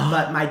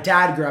 but my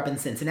dad grew up in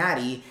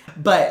Cincinnati.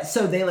 But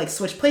so they like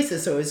switched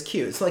places, so it was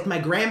cute. So like my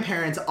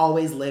grandparents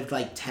always lived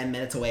like 10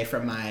 minutes away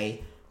from my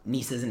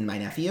nieces and my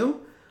nephew.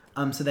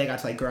 So they got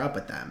to like grow up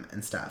with them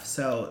and stuff.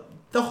 So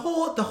the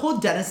whole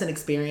Denison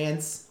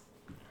experience,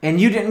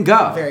 And you didn't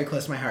go. very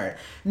close to my heart.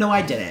 No,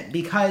 I didn't,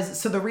 because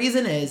so the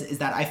reason is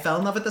that I fell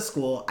in love with the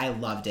school. I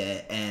loved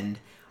it, and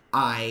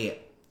I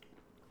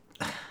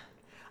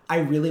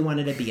really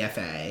wanted a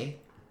BFA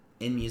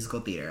in musical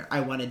theater. I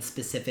wanted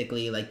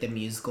specifically like the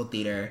musical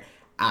theater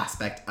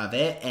aspect of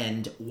it,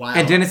 and while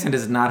And Denison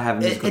does not have a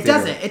musical it theater.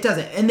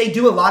 doesn't, and they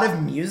do a lot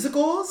of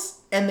musicals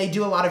and they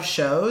do a lot of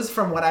shows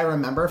from what I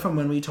remember from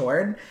when we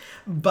toured,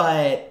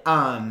 but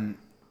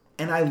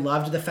and I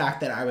loved the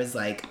fact that I was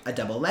like a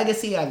double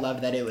legacy. I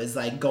loved that it was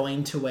like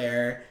going to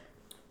where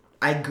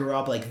I grew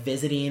up like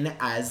visiting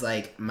as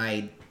like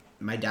my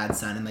dad's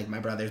son and like my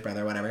brother's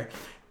brother, whatever.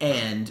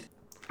 And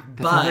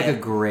That sounds like a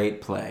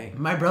great play.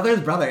 my brother's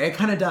brother, it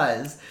kind of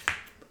does.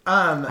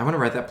 I want to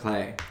write that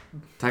play.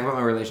 Talk about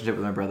my relationship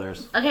with my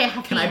brothers. Okay,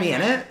 Can I be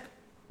in it?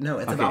 No,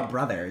 it's Okay. about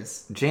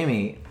brothers.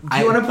 Jamie. Do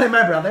you want to play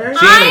my brother?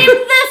 I'm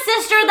the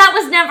sister that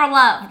was never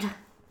loved.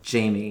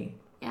 Jamie.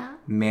 Yeah.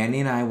 Manny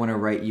and I want to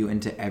write you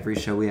into every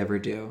show we ever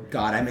do.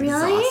 God, I'm Really?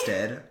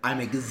 exhausted. I'm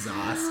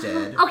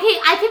exhausted. Okay,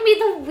 I can be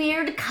the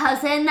weird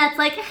cousin that's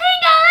like, hey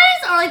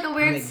guys, or like the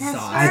weird I'm sister.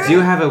 exhausted. I do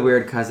have a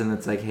weird cousin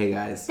that's like, hey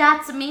guys.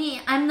 That's me.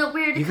 I'm the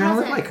weird You cousin. kind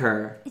of look like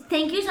her.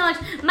 Thank you so much.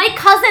 My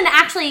cousin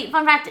actually,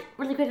 fun fact,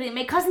 really quickly,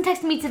 my cousin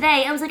texted me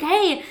today. I was like,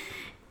 hey,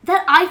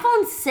 that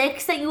iPhone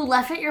 6 that you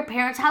left at your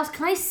parents' house,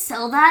 can I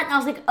sell that? And I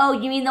was like, oh,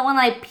 you mean the one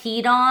that I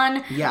peed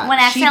on? Yeah, When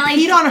I she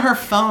accidentally peed on her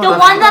phone. The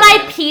one that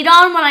I peed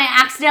on when I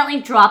accidentally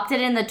dropped it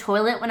in the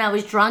toilet when I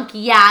was drunk.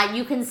 Yeah,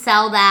 you can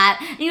sell that.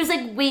 And he was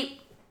like,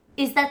 wait,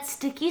 is that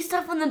sticky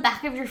stuff on the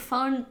back of your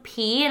phone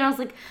pee? And I was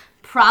like,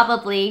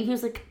 probably. And he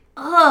was like,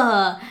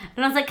 ugh.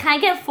 And I was like, can I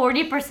get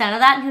 40% of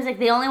that? And he was like,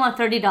 they only want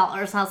 $30. And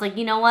I was like,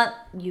 you know what?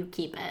 You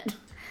keep it.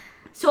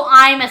 So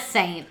I'm a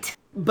saint.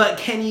 But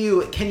can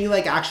you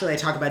like actually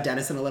talk about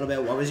Denison a little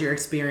bit? What was your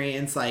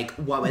experience? Like,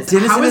 what was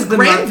Denison how was is the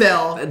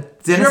Granville? Did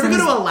you ever Denison go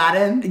is- to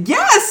Aladdin?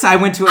 Yes, I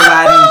went to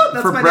Aladdin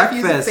That's for my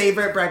nephew's breakfast.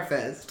 favorite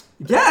breakfast.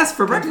 Yes,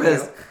 for Continue.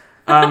 breakfast.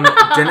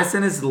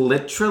 Denison is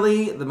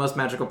literally the most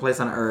magical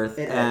place on earth.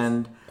 It is.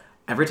 And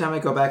every time I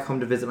go back home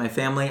to visit my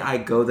family, I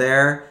go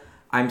there.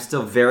 I'm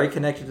still very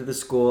connected to the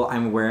school.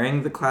 I'm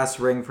wearing the class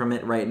ring from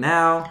it right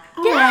now.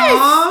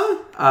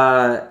 Yes!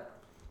 Aw.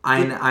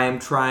 I am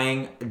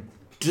trying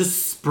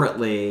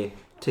desperately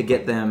to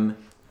get them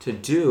to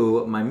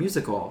do my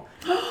musical.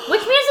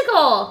 Which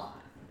musical?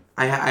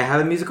 I have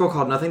a musical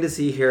called Nothing to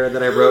See Here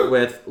that I wrote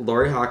with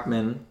Lori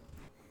Hockman.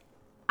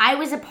 I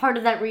was a part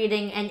of that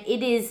reading, and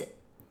it is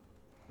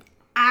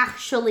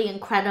actually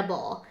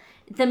incredible.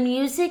 The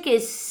music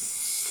is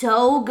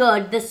so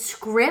good. The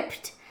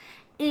script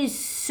is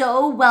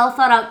so well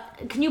thought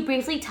out. Can you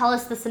briefly tell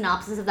us the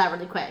synopsis of that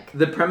really quick?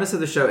 The premise of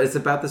the show is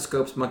about the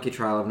Scopes monkey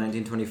trial of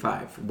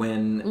 1925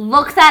 when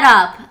Look that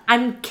up.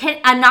 I'm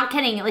not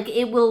kidding. Like,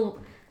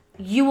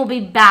 you will be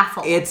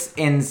baffled. it's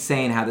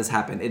insane how this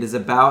happened. It is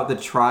about the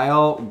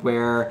trial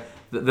where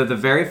the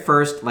very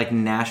first like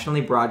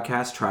nationally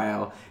broadcast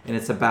trial, and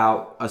it's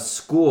about a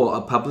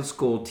public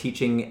school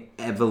teaching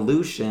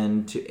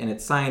evolution in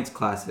its science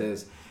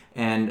classes.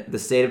 And the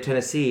state of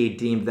Tennessee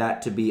deemed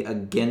that to be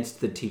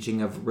against the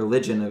teaching of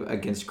religion,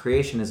 against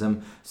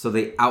creationism, so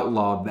they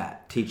outlawed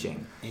that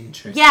teaching.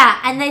 Interesting. Yeah,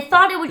 and they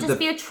thought it would just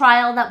be a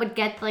trial that would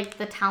get like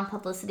the town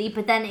publicity,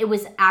 but then it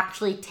was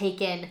actually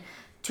taken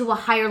to a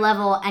higher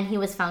level, and he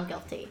was found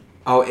guilty.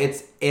 Oh,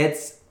 it's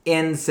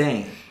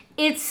insane.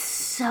 It's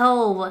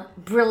so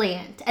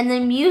brilliant, and the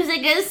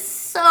music is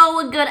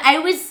so good.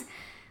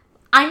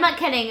 I'm not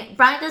kidding.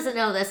 Brian doesn't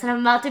know this, and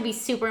I'm about to be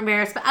super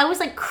embarrassed, but I was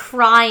like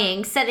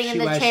crying, sitting in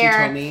the chair. She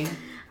told me.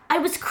 I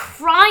was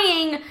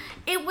crying.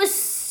 It was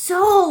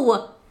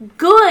so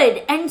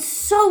good and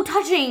so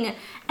touching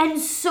and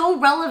so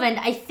relevant,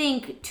 I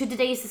think, to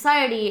today's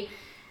society,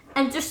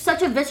 and just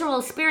such a visceral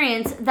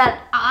experience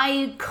that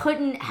I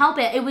couldn't help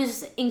it. It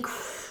was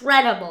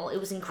incredible. It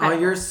was incredible.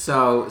 Oh, you're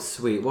so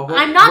sweet. Well,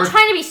 I'm not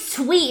trying to be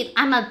sweet.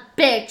 I'm a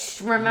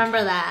bitch.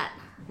 Remember that.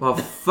 Well,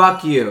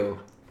 fuck you.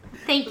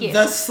 Thank you.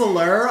 The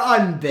slur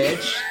on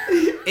bitch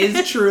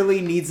is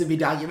truly needs to be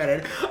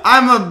documented.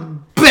 I'm a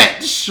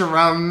bitch.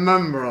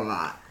 Remember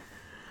that.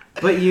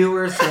 But you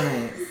were so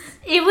nice.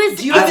 It was.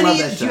 Do you have I love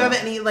any? that Do you show. have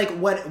any? Like,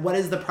 what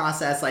is the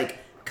process like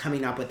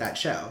coming up with that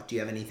show? Do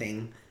you have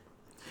anything?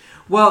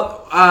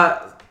 Well,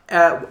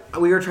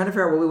 we were trying to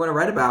figure out what we want to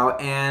write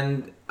about,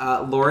 and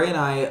Lori and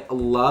I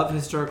love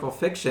historical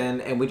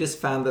fiction, and we just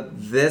found that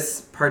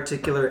this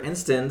particular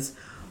instance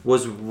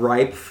was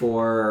ripe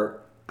for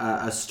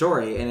a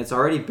story, and it's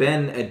already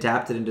been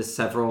adapted into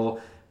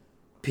several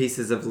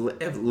pieces of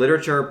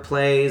literature,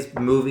 plays,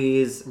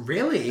 movies.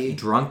 Really?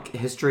 Drunk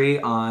history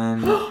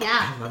on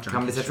Yeah.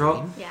 Comedy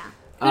Central. Yeah.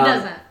 Who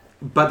doesn't?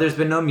 But there's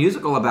been no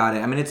musical about it.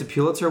 I mean, it's a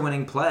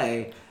Pulitzer-winning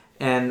play,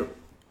 and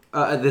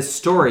the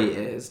story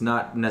is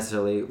not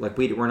necessarily like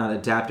we're not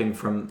adapting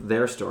from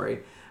their story,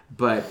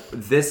 but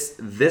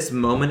this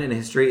moment in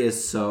history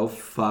is so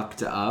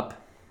fucked up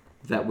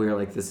that we're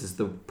like, this is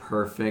the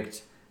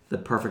perfect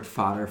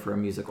fodder for a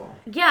musical.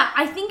 Yeah,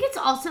 I think it's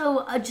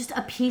also just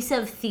a piece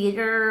of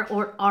theater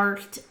or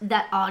art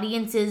that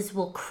audiences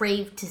will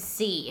crave to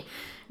see.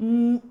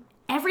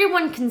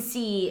 Everyone can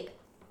see.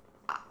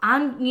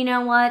 You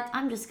know what?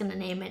 I'm just gonna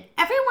name it.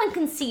 Everyone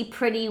can see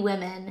Pretty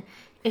Women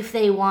if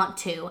they want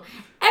to.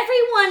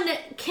 Everyone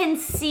can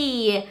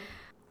see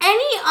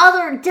any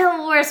other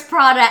Devil Wears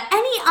Prada,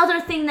 any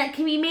other thing that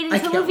can be made into I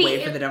a can't movie.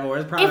 wait for the Devil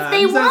Wears Prada. If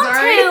they I'm so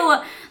sorry.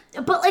 want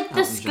to. But like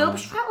the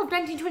Scopes John. trial of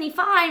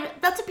 1925,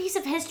 that's a piece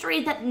of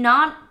history that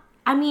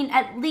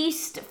at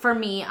least for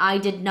me,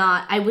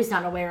 I was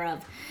not aware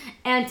of.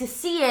 And to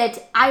see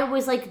it, I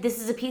was like,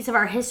 this is a piece of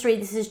our history.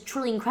 This is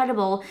truly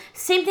incredible.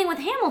 Same thing with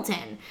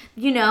Hamilton.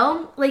 You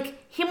know, like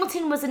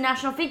Hamilton was a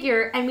national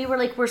figure, and we were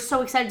like, we're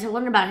so excited to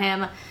learn about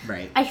him.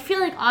 Right. I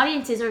feel like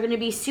audiences are going to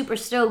be super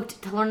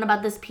stoked to learn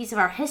about this piece of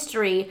our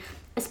history,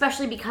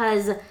 especially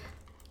because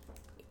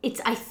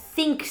it's, I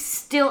think,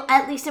 still,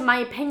 at least in my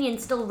opinion,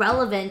 still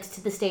relevant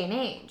to this day and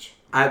age.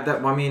 I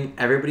mean,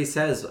 everybody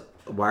says,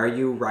 why are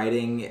you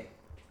writing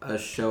a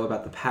show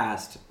about the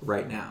past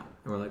right now?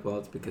 And we're like, well,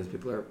 it's because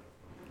people are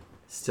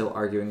still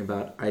arguing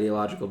about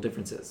ideological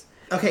differences.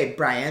 Okay,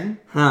 Brian.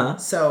 Huh?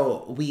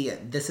 So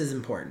this is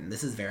important.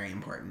 This is very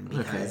important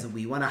because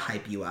we want to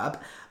hype you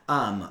up.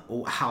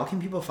 How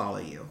can people follow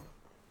you?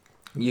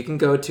 You can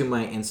go to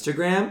my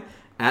Instagram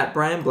at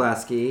Brian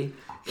Blasky.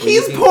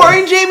 He's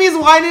pouring Jamie's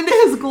wine into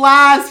his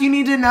glass. You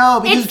need to know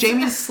because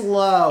Jamie's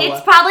slow.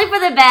 It's probably for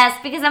the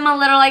best because I'm a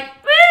little like,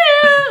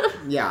 woo!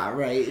 Yeah,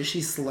 right.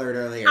 She slurred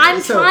earlier.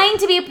 I'm trying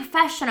to be a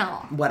professional.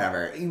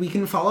 Whatever. We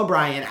can follow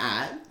Brian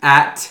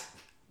at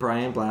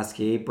Brian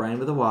Blasky, Brian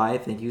with a Y.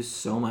 Thank you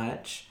so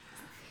much.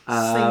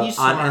 Thank you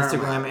so on much.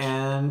 Instagram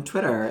and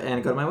Twitter,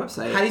 and go to my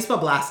website. How do you spell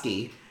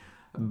Blasky?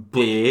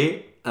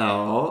 BLASKIE.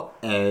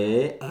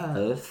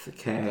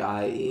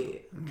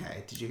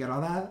 Okay, did you get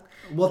all that?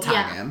 We'll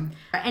tag him.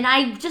 And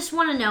I just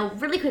want to know,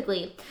 really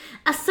quickly,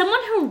 as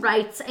someone who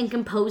writes and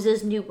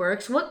composes new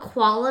works, what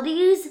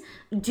qualities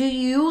do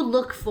you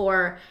look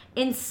for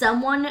in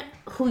someone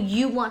who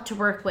you want to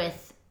work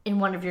with in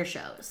one of your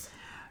shows?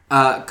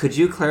 Could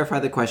you clarify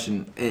the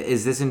question?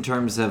 Is this in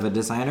terms of a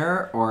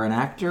designer or an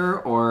actor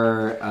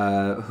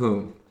or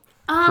who?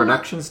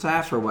 Production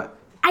staff or what?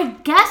 I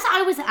guess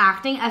I was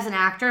acting as an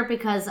actor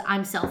because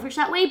I'm selfish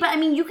that way, but I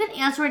mean, you can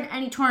answer it in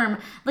any term.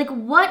 Like,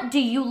 what do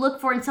you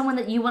look for in someone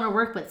that you want to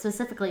work with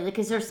specifically? Like,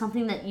 is there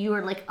something that you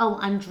are like, oh,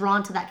 I'm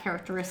drawn to that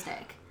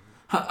characteristic?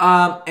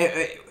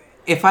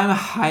 If I'm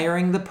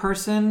hiring the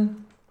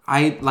person,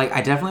 I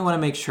definitely want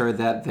to make sure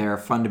that they're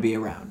fun to be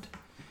around.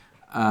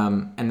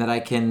 And that I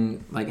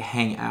can like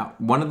hang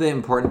out. One of the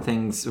important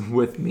things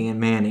with me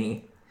and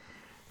Manny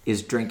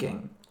is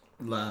drinking.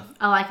 Love.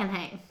 Oh, I can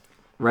hang.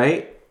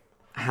 Right?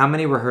 How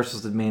many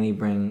rehearsals did Manny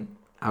bring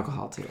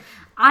alcohol to?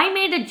 I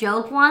made a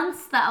joke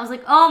once that I was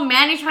like, oh,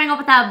 Manny's trying up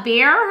without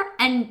beer.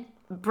 And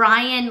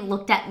Brian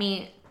looked at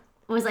me,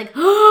 was like,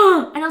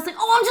 oh, and I was like,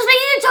 oh, I'm just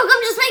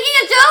making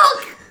a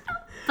joke.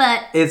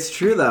 But It's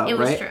true though, it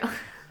was right? true.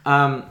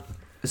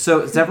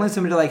 So it's definitely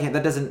somebody to like.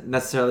 That doesn't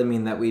necessarily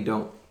mean that we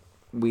don't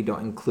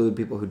include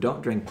people who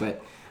don't drink,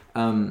 but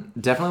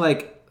definitely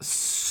like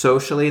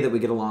socially that we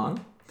get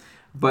along.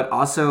 But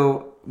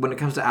also when it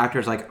comes to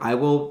actors, like I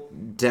will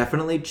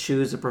definitely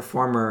choose a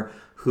performer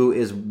who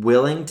is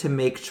willing to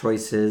make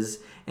choices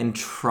and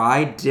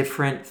try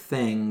different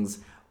things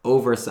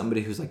over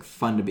somebody who's like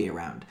fun to be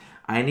around.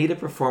 I need a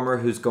performer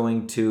who's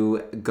going to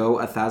go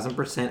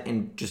 1,000%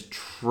 and just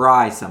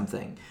try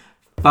something.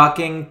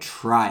 Fucking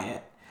try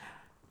it.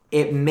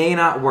 It may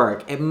not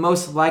work. It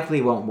most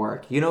likely won't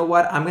work. You know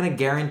what? I'm going to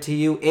guarantee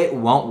you it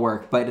won't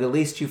work, but at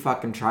least you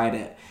fucking tried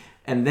it.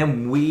 And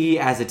then we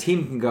as a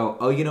team can go,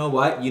 oh, you know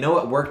what? You know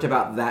what worked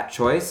about that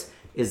choice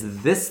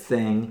is this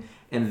thing,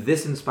 and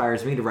this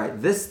inspires me to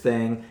write this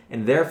thing,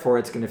 and therefore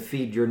it's going to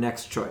feed your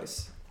next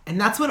choice. And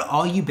that's what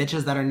all you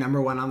bitches that are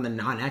number one on the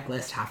non-ec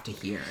list have to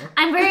hear.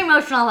 I'm very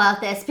emotional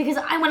about this because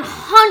I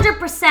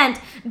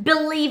 100%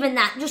 believe in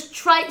that. Just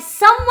try.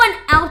 Someone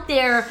out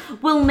there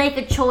will make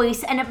a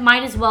choice, and it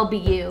might as well be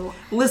you.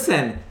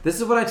 Listen, this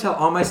is what I tell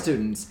all my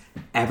students.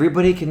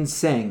 Everybody can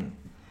sing.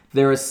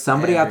 There is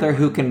somebody out there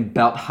who can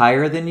belt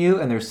higher than you,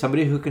 and there's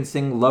somebody who can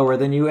sing lower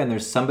than you, and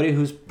there's somebody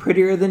who's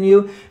prettier than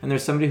you, and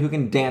there's somebody who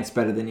can dance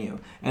better than you.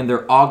 And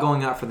they're all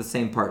going out for the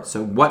same part.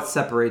 So what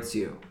separates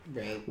you?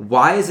 Right.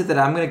 Why is it that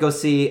I'm going to go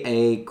see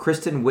a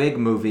Kristen Wiig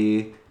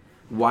movie?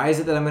 Why is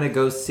it that I'm going to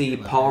go see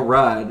Paul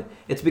Rudd?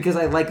 It's because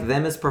I like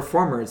them as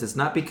performers. It's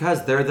not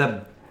because they're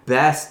the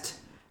best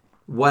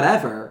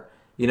whatever.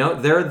 You know,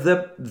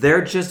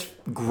 they're just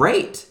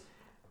great.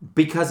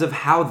 Because of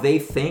how they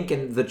think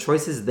and the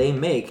choices they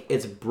make.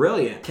 It's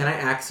brilliant. Can I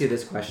ask you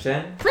this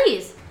question?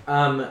 Please.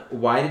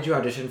 Why did you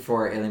audition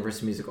for Alien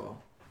vs. Musical?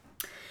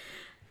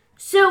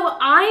 So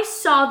I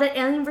saw that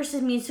Alien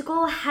vs.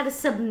 Musical had a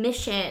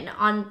submission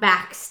on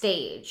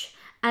Backstage.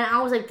 And I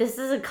was like, this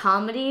is a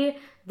comedy.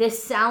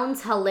 This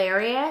sounds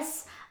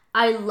hilarious.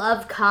 I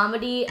love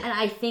comedy. And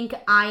I think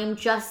I'm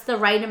just the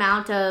right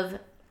amount of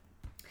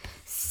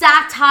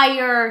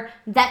satire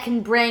that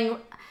can bring...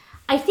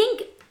 I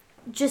think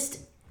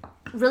just...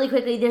 Really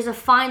quickly, there's a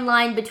fine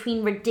line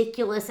between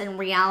ridiculous and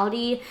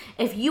reality.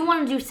 If you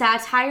want to do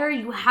satire,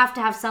 you have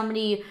to have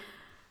somebody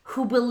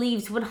who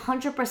believes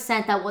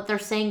 100% that what they're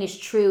saying is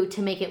true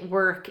to make it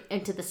work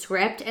into the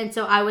script. And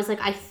so I was like,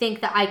 I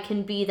think that I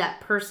can be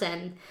that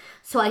person.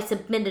 So I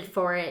submitted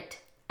for it,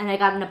 and I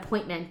got an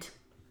appointment.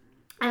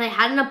 And I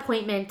had an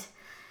appointment,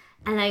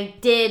 and I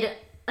did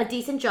a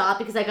decent job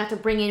because I got to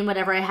bring in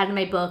whatever I had in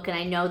my book, and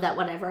I know that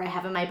whatever I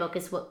have in my book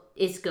is what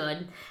is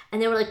good. And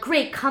they were like,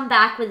 great, come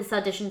back with this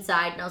audition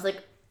side. And I was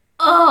like,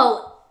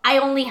 oh, I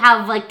only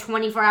have like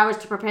 24 hours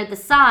to prepare the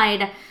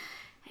side.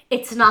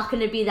 It's not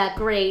going to be that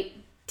great.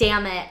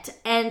 Damn it.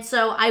 And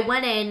so I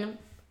went in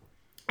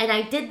and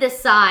I did this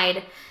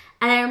side,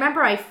 and I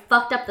remember I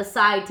fucked up the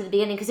side to the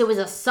beginning because it was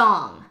a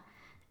song.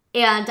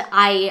 And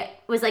I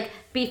was like,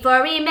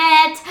 before we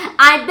met,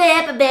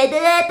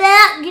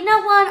 you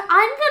know what?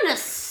 I'm going to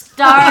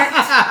start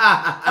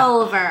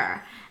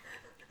over.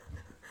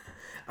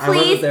 Please, I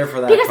wasn't there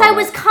for that because part. I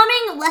was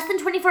coming less than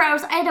 24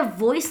 hours. I had a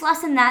voice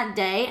lesson that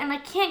day, and I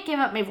can't give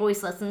up my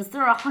voice lessons.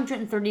 They're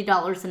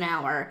 $130 an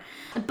hour.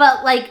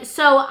 But, like,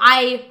 so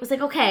I was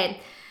like,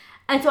 okay.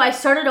 And so I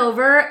started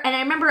over, and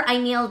I remember I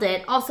nailed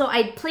it. Also,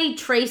 I played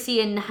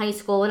Tracy in high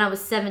school when I was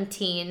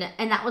 17,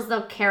 and that was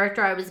the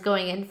character I was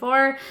going in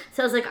for.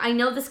 So I was like, I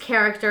know this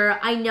character.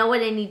 I know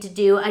what I need to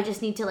do. I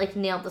just need to, like,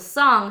 nail the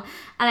song.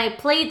 And I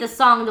played the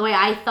song the way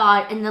I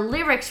thought, and the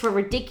lyrics were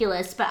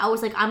ridiculous, but I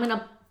was like, I'm going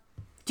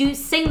to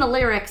sing the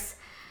lyrics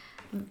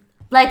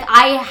like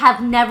I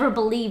have never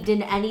believed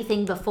in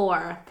anything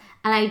before.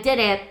 And I did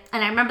it,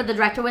 and I remember the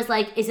director was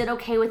like, is it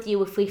okay with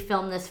you if we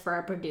film this for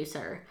a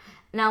producer?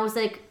 And I was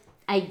like,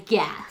 I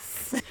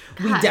guess.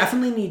 We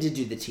definitely need to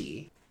do the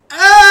tea.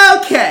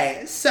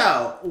 Okay,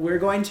 so we're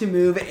going to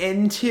move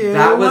into...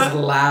 That was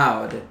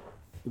loud.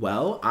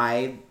 Well,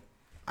 I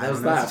That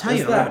was don't know what that. to tell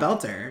you. I'm a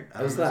belter.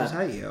 I was don't know what that.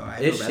 to tell you. I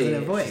have Is a she?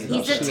 resident voice.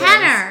 He's She a is.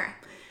 tenor.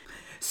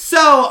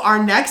 So,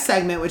 our next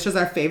segment, which is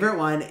our favorite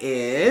one,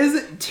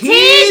 is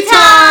Tea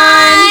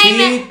time!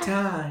 Tea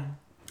time.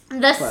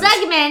 The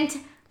segment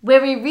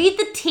where we read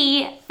the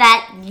tea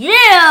that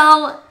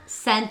you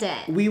sent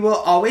in. We will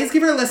always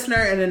give our listener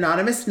an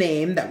anonymous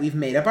name that we've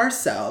made up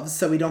ourselves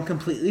so we don't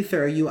completely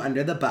throw you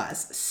under the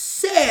bus.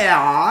 Sir,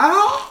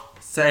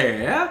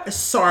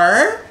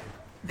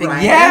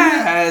 Brian.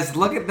 Yes,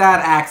 look at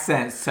that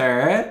accent,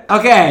 sir.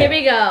 Okay. Here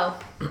we go.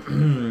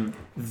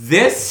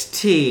 This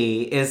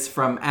tea is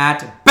from @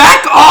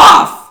 Back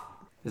Off!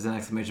 There's an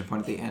exclamation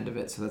point at the end of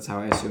it, so that's how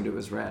I assumed it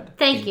was read.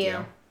 Thank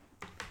you.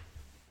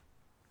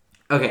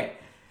 Okay,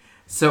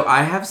 so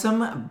I have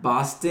some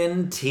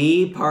Boston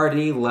Tea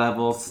Party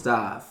level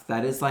stuff.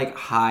 That is like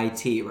high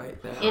tea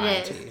right there. It High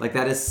is. tea. Like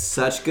that is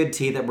such good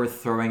tea that we're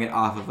throwing it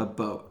off of a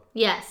boat.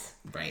 Yes.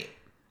 Right.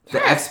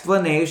 The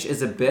explanation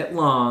is a bit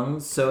long,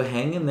 so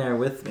hang in there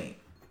with me.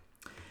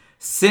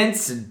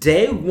 Since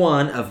day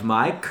one of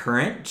my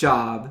current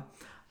job,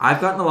 I've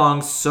gotten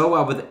along so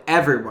well with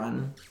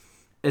everyone,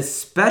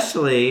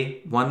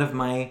 especially one of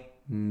my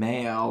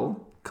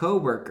male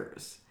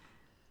co-workers.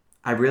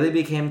 I really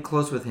became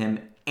close with him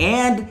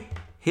and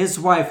his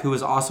wife, who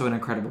was also an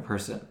incredible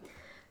person.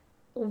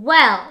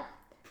 Well,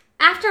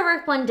 after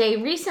work one day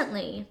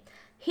recently,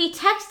 he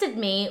texted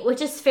me,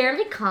 which is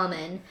fairly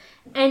common,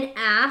 and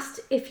asked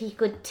if he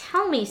could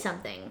tell me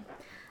something.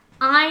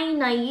 I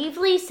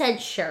naively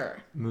said sure.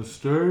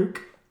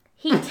 Mistake?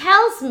 He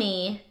tells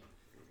me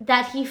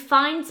that he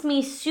finds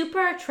me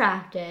super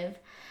attractive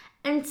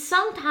and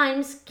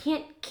sometimes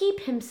can't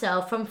keep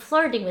himself from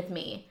flirting with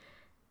me.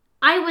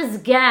 I was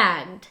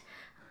gagged.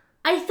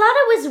 I thought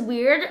it was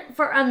weird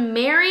for a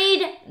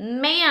married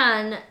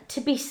man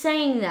to be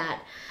saying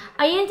that.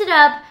 I ended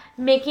up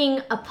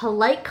making a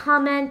polite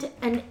comment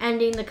and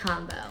ending the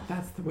combo.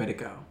 That's the way to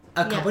go.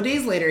 A couple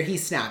days later, he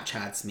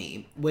Snapchats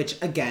me, which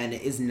again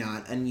is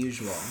not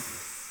unusual.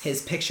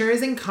 His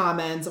pictures and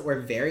comments were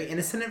very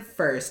innocent at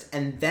first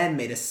and then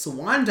made a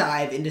swan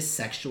dive into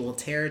sexual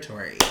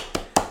territory.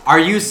 Are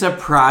you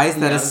surprised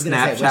that Yeah, I a was gonna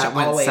say, Snapchat which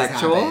went always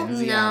sexual?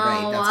 happens. Yeah,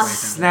 right.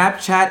 That's what I found.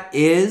 Snapchat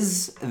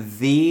is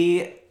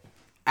the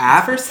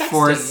app For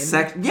for sexting.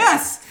 sex.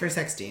 Yes. For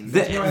sexting.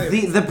 There's no other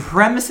The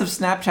premise of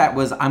Snapchat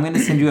was I'm going to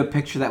send you a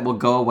picture that will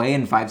go away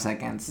in 5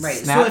 seconds. Right.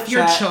 Snapchat, So if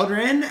your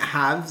children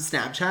have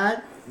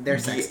Snapchat, they're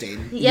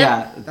sexting.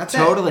 Yeah, That's it.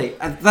 totally.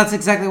 That's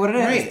exactly what it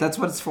is. Right. That's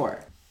what it's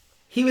for.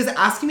 He was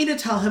asking me to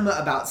tell him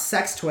about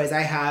sex toys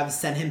I have,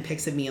 send him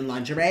pics of me in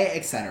lingerie,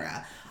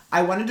 etc.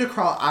 I wanted to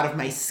crawl out of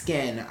my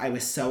skin. I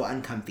was so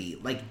uncomfy.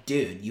 Like,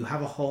 dude, you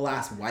have a whole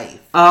ass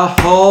wife. A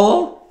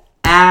whole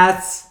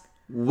ass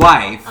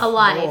wife. A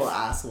wife. Whole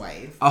ass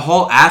wife. A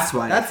whole ass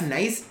wife. That's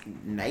nice.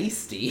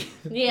 Nicey.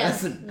 Yeah.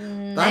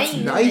 That's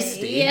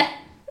nicey. Yeah.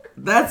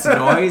 That's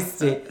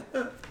noisy.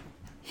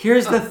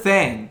 Here's the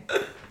thing.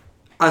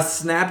 A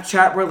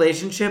Snapchat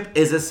relationship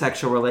is a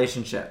sexual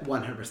relationship.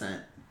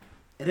 100%.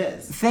 It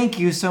is. Thank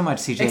you so much,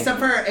 CJ.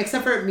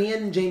 Except for me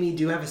and Jamie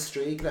do have a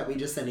streak that we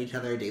just send each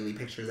other daily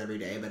pictures every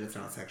day, but it's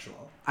not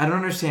sexual. I don't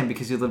understand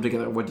because you live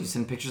together. What, do you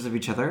send pictures of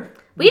each other?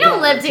 We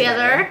don't live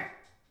together.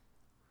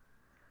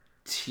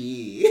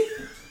 Tea.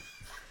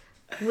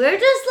 We're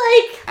just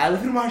like, I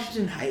live in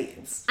Washington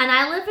Heights. and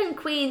I live in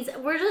Queens.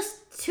 We're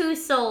just two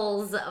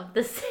souls of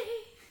the same.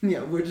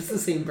 Yeah, we're just the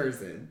same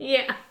person.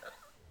 Yeah.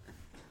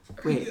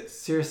 Wait,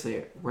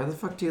 seriously, where the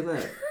fuck do you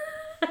live?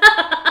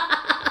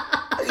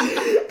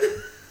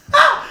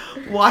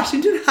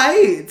 Washington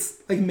Heights.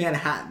 Like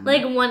Manhattan.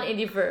 Like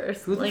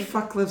 181st. Who the Like,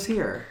 fuck lives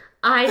here?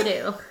 I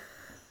do.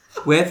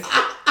 With?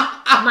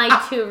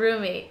 My two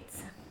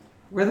roommates.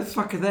 Where the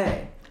fuck are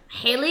they?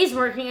 Haley's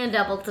working a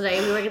double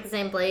today. We work at the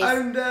same place.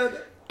 I'm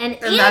dead. And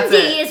that's Andy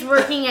it. is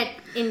working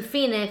in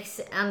Phoenix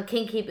on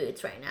Kinky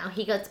Boots right now.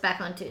 He gets back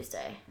on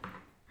Tuesday.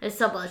 His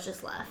sublet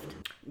just left.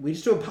 We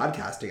just do a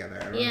podcast together.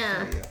 I don't know what to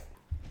Yeah. tell you.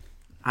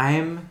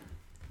 I'm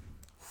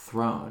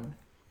thrown.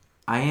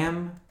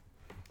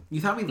 You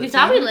thought we lived You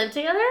thought we together? lived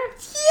together?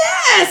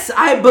 Yes!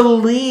 I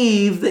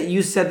believe that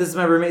you said this is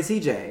my roommate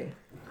CJ.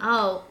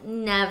 Oh,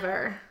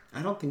 never.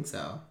 I don't think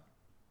so.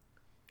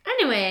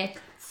 Anyway,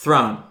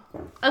 Thrown.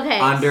 okay.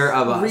 Under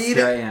a bus. Read-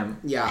 Here I am.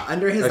 Yeah,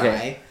 under his Okay.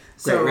 eye.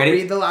 So Great, ready?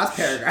 read the last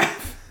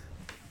paragraph.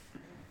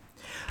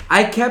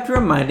 I kept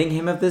reminding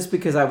him of this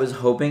because I was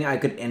hoping I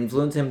could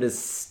influence him to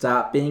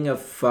stop being a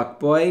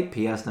fuckboy.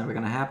 P.S. Never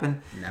gonna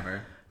happen.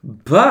 Never.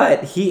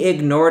 But he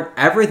ignored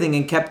everything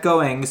and kept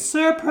going,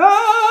 surprise!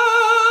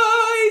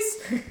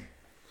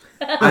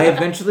 I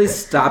eventually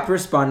stopped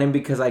responding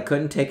because I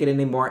couldn't take it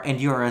anymore, and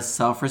you are a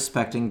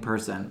self-respecting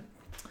person.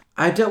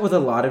 I dealt with a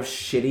lot of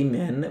shitty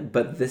men,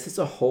 but this is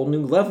a whole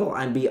new level.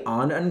 I'm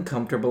beyond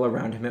uncomfortable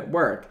around him at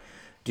work.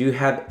 Do you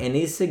have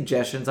any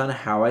suggestions on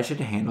how I should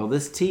handle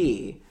this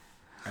tea?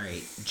 All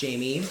right,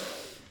 Jamie.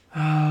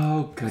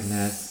 Oh,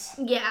 goodness.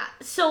 Yeah.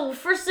 So,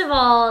 first of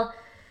all,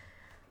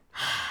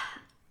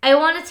 I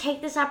want to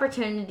take this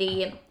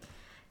opportunity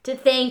to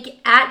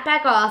thank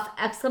 @backoff!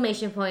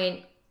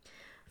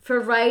 For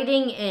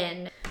writing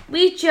in.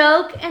 We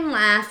joke and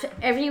laugh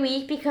every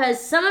week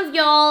because some of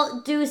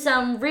y'all do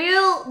some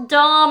real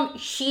dumb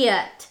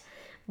shit.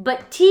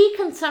 But tea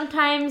can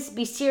sometimes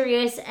be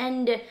serious,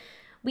 and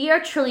we are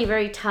truly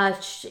very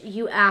touched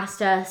you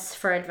asked us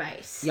for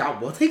advice. Yeah,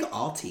 we'll take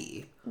all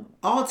tea.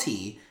 All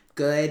tea.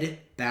 Good,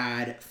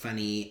 bad,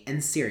 funny,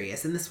 and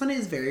serious. And this one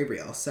is very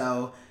real.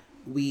 So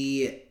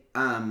we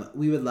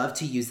would love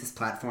to use this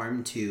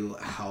platform to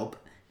help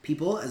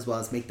people as well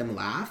as make them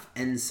laugh.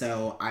 And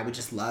so I would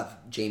just love,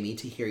 Jamie,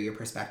 to hear your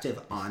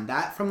perspective on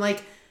that from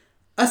like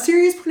a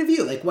serious point of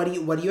view. Like what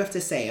do you have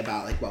to say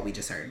about like what we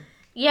just heard?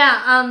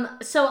 Yeah,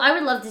 so I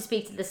would love to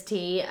speak to this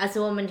tea as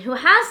a woman who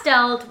has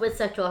dealt with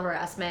sexual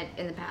harassment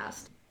in the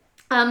past.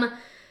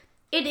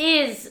 It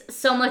is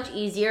so much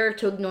easier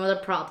to ignore the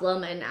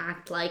problem and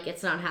act like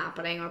it's not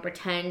happening or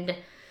pretend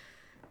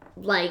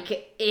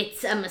like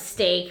it's a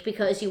mistake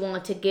because you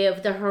want to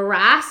give the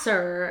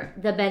harasser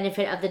the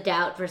benefit of the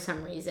doubt for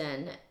some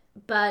reason.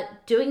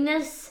 But doing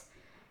this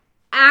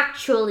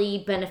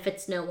actually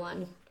benefits no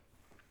one.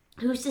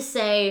 Who's to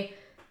say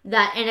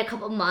that in a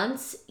couple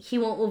months he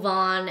won't move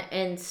on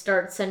and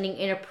start sending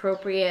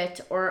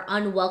inappropriate or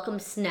unwelcome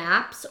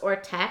snaps or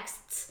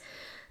texts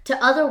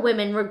to other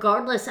women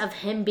regardless of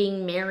him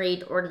being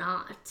married or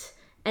not.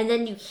 And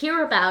then you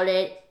hear about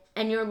it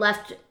and you're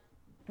left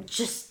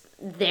just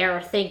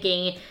there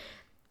thinking,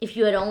 if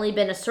you had only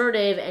been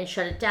assertive and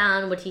shut it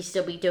down, would he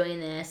still be doing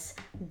this?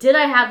 Did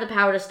I have the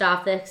power to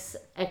stop this?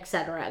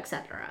 Etc.,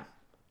 etc.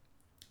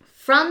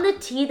 From the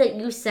tea that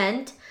you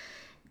sent,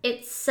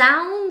 it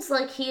sounds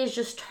like he is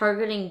just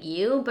targeting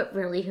you, but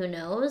really, who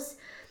knows?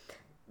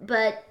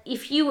 But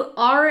if you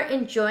are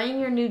enjoying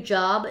your new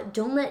job,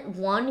 don't let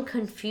one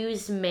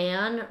confused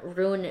man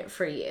ruin it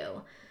for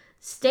you.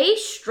 Stay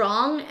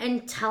strong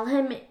and tell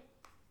him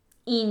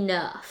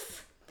enough.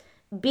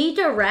 Be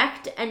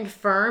direct and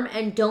firm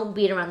and don't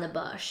beat around the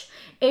bush.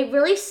 It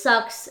really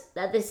sucks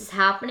that this is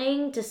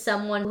happening to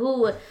someone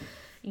who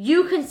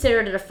you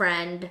considered a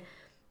friend,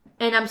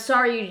 and I'm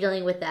sorry you're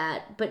dealing with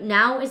that, but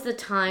now is the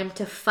time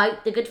to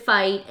fight the good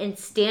fight and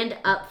stand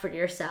up for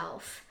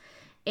yourself.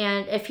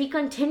 And if he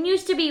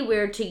continues to be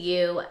weird to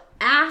you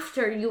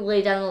after you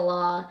lay down the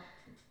law,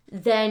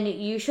 then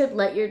you should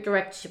let your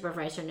direct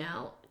supervisor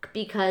know,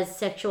 because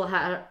sexual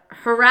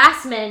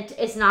harassment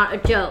is not a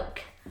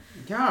joke.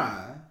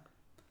 Yeah.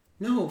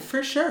 No,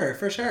 for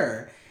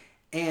sure.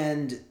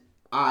 And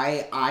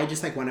I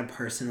just like want to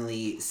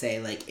personally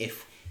say, like,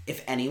 if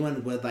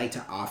anyone would like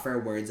to offer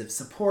words of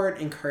support,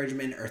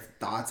 encouragement, or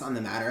thoughts on the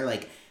matter,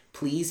 like,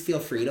 please feel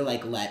free to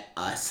like let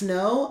us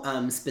know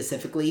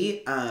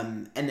specifically,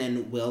 and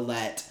then we'll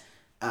let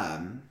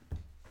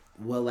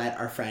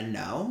our friend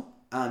know.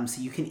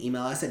 So you can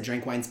email us at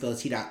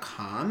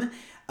drinkwinespilltea.com.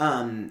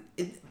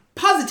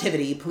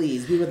 Positivity,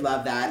 please. We would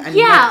love that. I mean,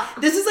 yeah.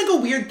 Like, this is like a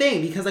weird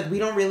thing because like we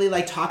don't really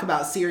like talk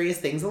about serious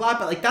things a lot,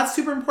 but like that's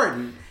super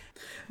important.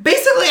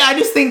 Basically, I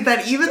just think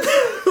that even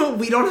though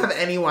we don't have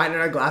any wine in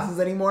our glasses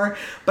anymore,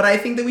 but I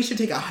think that we should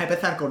take a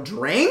hypothetical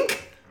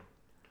drink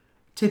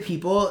to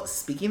people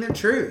speaking their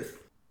truth.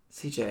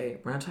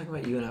 CJ, we're not talking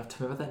about you enough.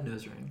 Tell me about that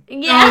nose ring.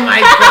 Yeah. Oh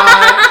my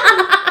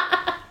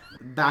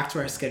god. Back to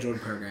our scheduled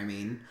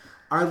programming.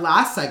 Our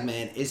last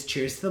segment is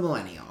Cheers to the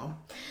Millennial.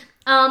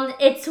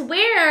 It's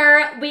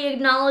where we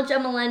acknowledge a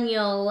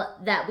millennial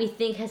that we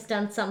think has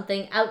done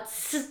something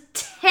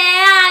outstanding.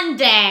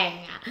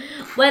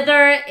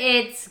 Whether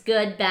it's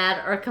good,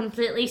 bad, or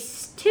completely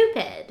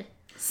stupid.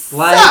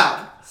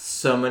 Like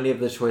so many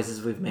of the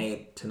choices we've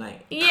made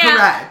tonight.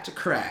 Yeah.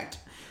 Correct.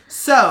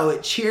 So,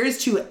 cheers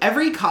to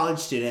every college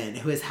student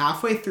who is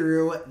halfway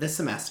through the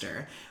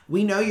semester.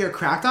 We know you're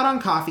cracked out on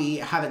coffee,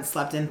 haven't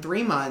slept in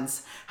 3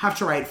 months, have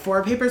to write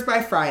 4 papers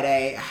by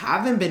Friday,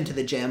 haven't been to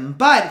the gym,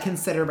 but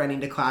consider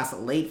running to class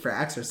late for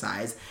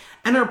exercise,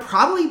 and are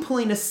probably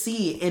pulling a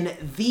C in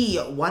the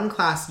one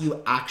class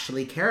you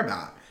actually care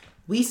about.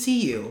 We see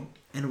you,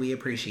 and we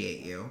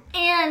appreciate you.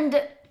 And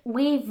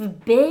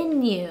we've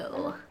been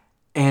you.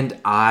 And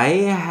I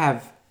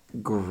have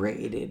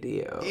graded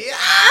you. Yeah!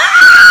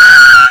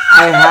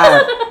 I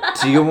have.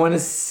 Do you want to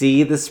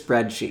see the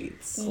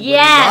spreadsheets?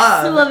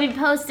 Yes, we'll be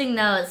posting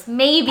those.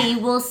 Maybe,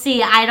 we'll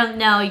see. I don't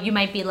know. You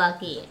might be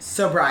lucky.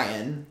 So,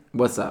 Brian.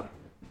 What's up?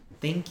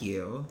 Thank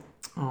you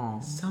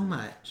so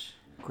much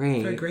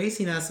Great. for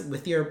gracing us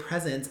with your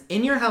presence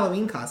in your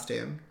Halloween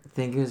costume.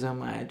 Thank you so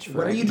much.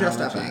 What are you dressed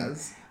up acknowledging.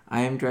 as?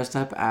 I am dressed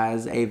up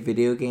as a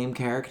video game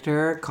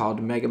character called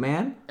Mega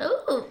Man.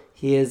 Ooh.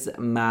 He is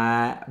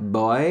my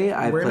boy.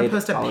 I We're gonna played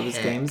post a all of his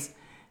pic. games.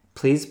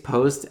 Please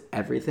post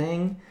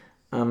everything.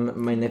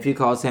 My nephew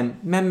calls him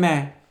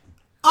Meme.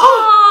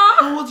 Oh!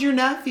 How old's your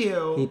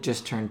nephew? He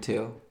just turned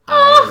 2.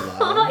 I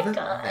Oh my love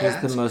god. He's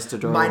the most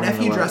adorable. My one in the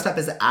nephew world. dressed up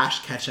as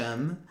Ash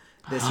Ketchum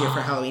this year for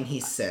Halloween.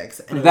 He's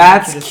 6. And it was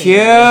That's the cutest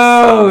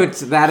cute.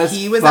 thing ever. That is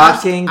He was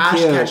fucking Ash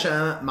cute.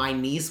 Ketchum. My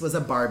niece was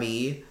a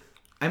Barbie.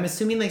 I'm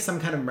assuming like some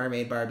kind of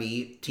mermaid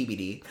Barbie,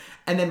 TBD.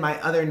 And then my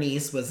other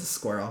niece was a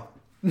squirrel.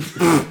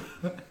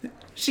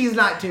 She's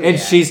not 2 And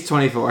yet. she's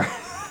 24.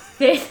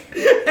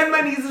 And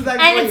my niece is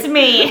actually... And it's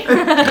me.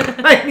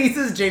 My niece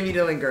is Jamie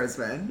Dillon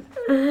Grossman.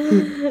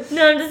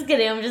 No, I'm just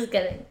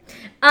kidding.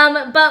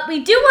 But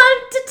we do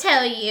want to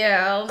tell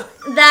you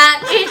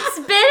that it's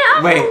been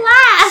a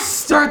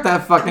blast. Start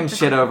that fucking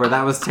shit over.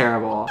 That was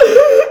terrible.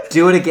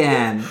 Do it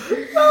again.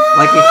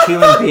 Like a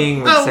human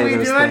being would say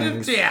those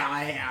things.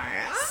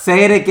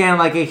 Say it again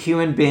like a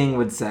human being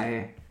would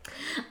say.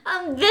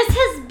 This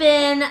has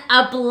been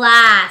a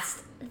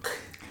blast.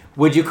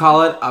 Would you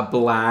call it a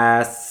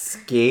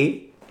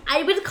blast-ski?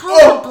 I would call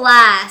it a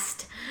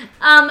blast.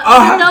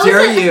 How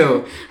dare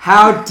you?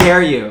 How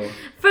dare you?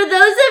 For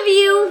those of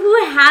you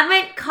who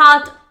haven't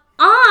caught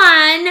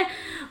on,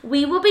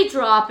 we will be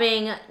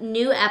dropping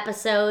new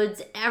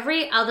episodes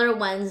every other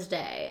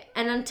Wednesday.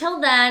 And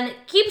until then,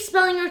 keep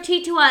spilling your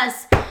tea to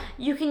us.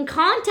 You can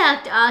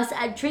contact us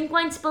at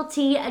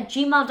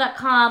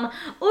drinkwinesspilltea@gmail.com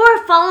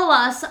or follow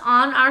us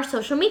on our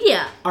social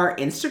media. Our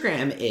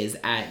Instagram is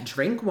at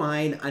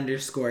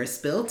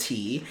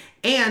drinkwine_spilltea,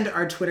 and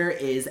our Twitter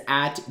is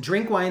at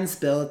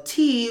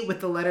drinkwineспilltea with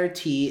the letter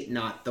T,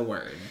 not the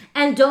word.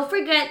 And don't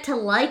forget to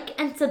like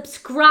and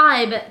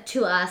subscribe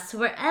to us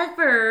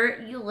wherever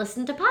you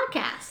listen to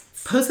podcasts.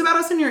 Post about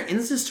us in your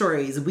Insta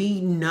stories.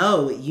 We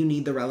know you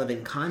need the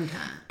relevant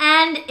content.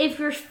 And if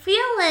you're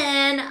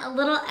feeling a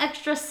little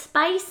extra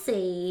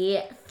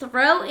spicy,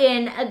 throw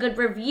in a good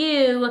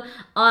review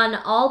on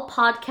all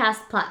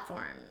podcast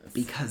platforms.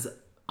 Because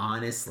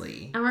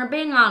honestly, and we're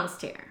being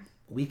honest here,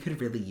 we could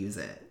really use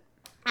it.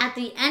 At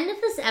the end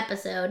of this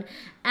episode,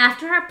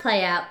 after our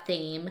play-out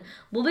theme,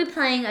 we'll be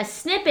playing a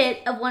snippet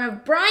of one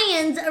of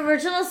Brian's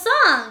original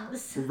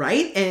songs.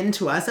 Write in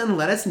to us and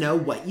let us know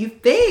what you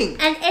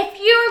think. And if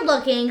you're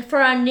looking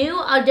for a new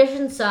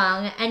audition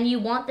song and you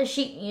want the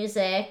sheet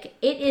music,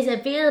 it is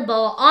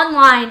available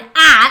online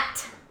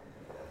at...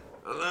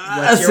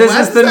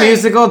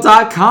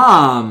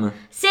 AssistanceTheMusical.com.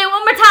 Say it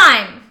one more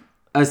time.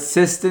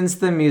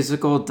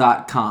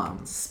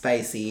 AssistanceTheMusical.com.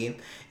 Spicy.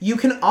 You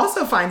can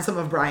also find some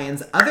of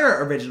Brian's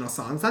other original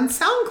songs on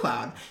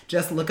SoundCloud.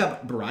 Just look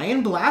up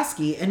Brian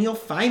Blasky and you'll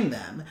find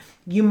them.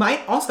 You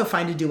might also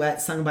find a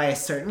duet sung by a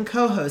certain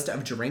co-host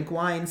of Drink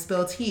Wine,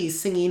 Spill Tea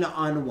singing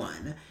on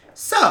one.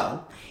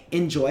 So,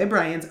 enjoy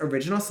Brian's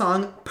original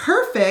song,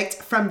 Perfect,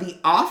 from the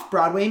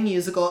off-Broadway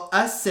musical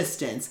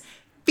Assistance,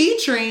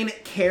 featuring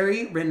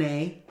Carrie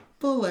Renee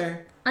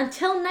Fuller.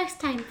 Until next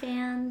time,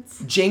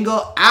 fans.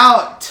 Jingle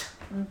out!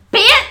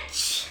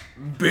 Bitch!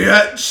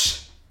 Bitch!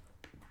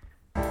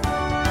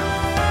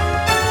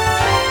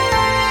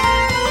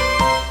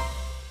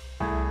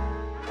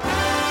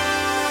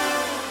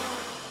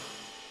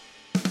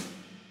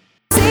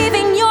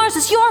 Saving yours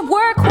is your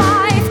work.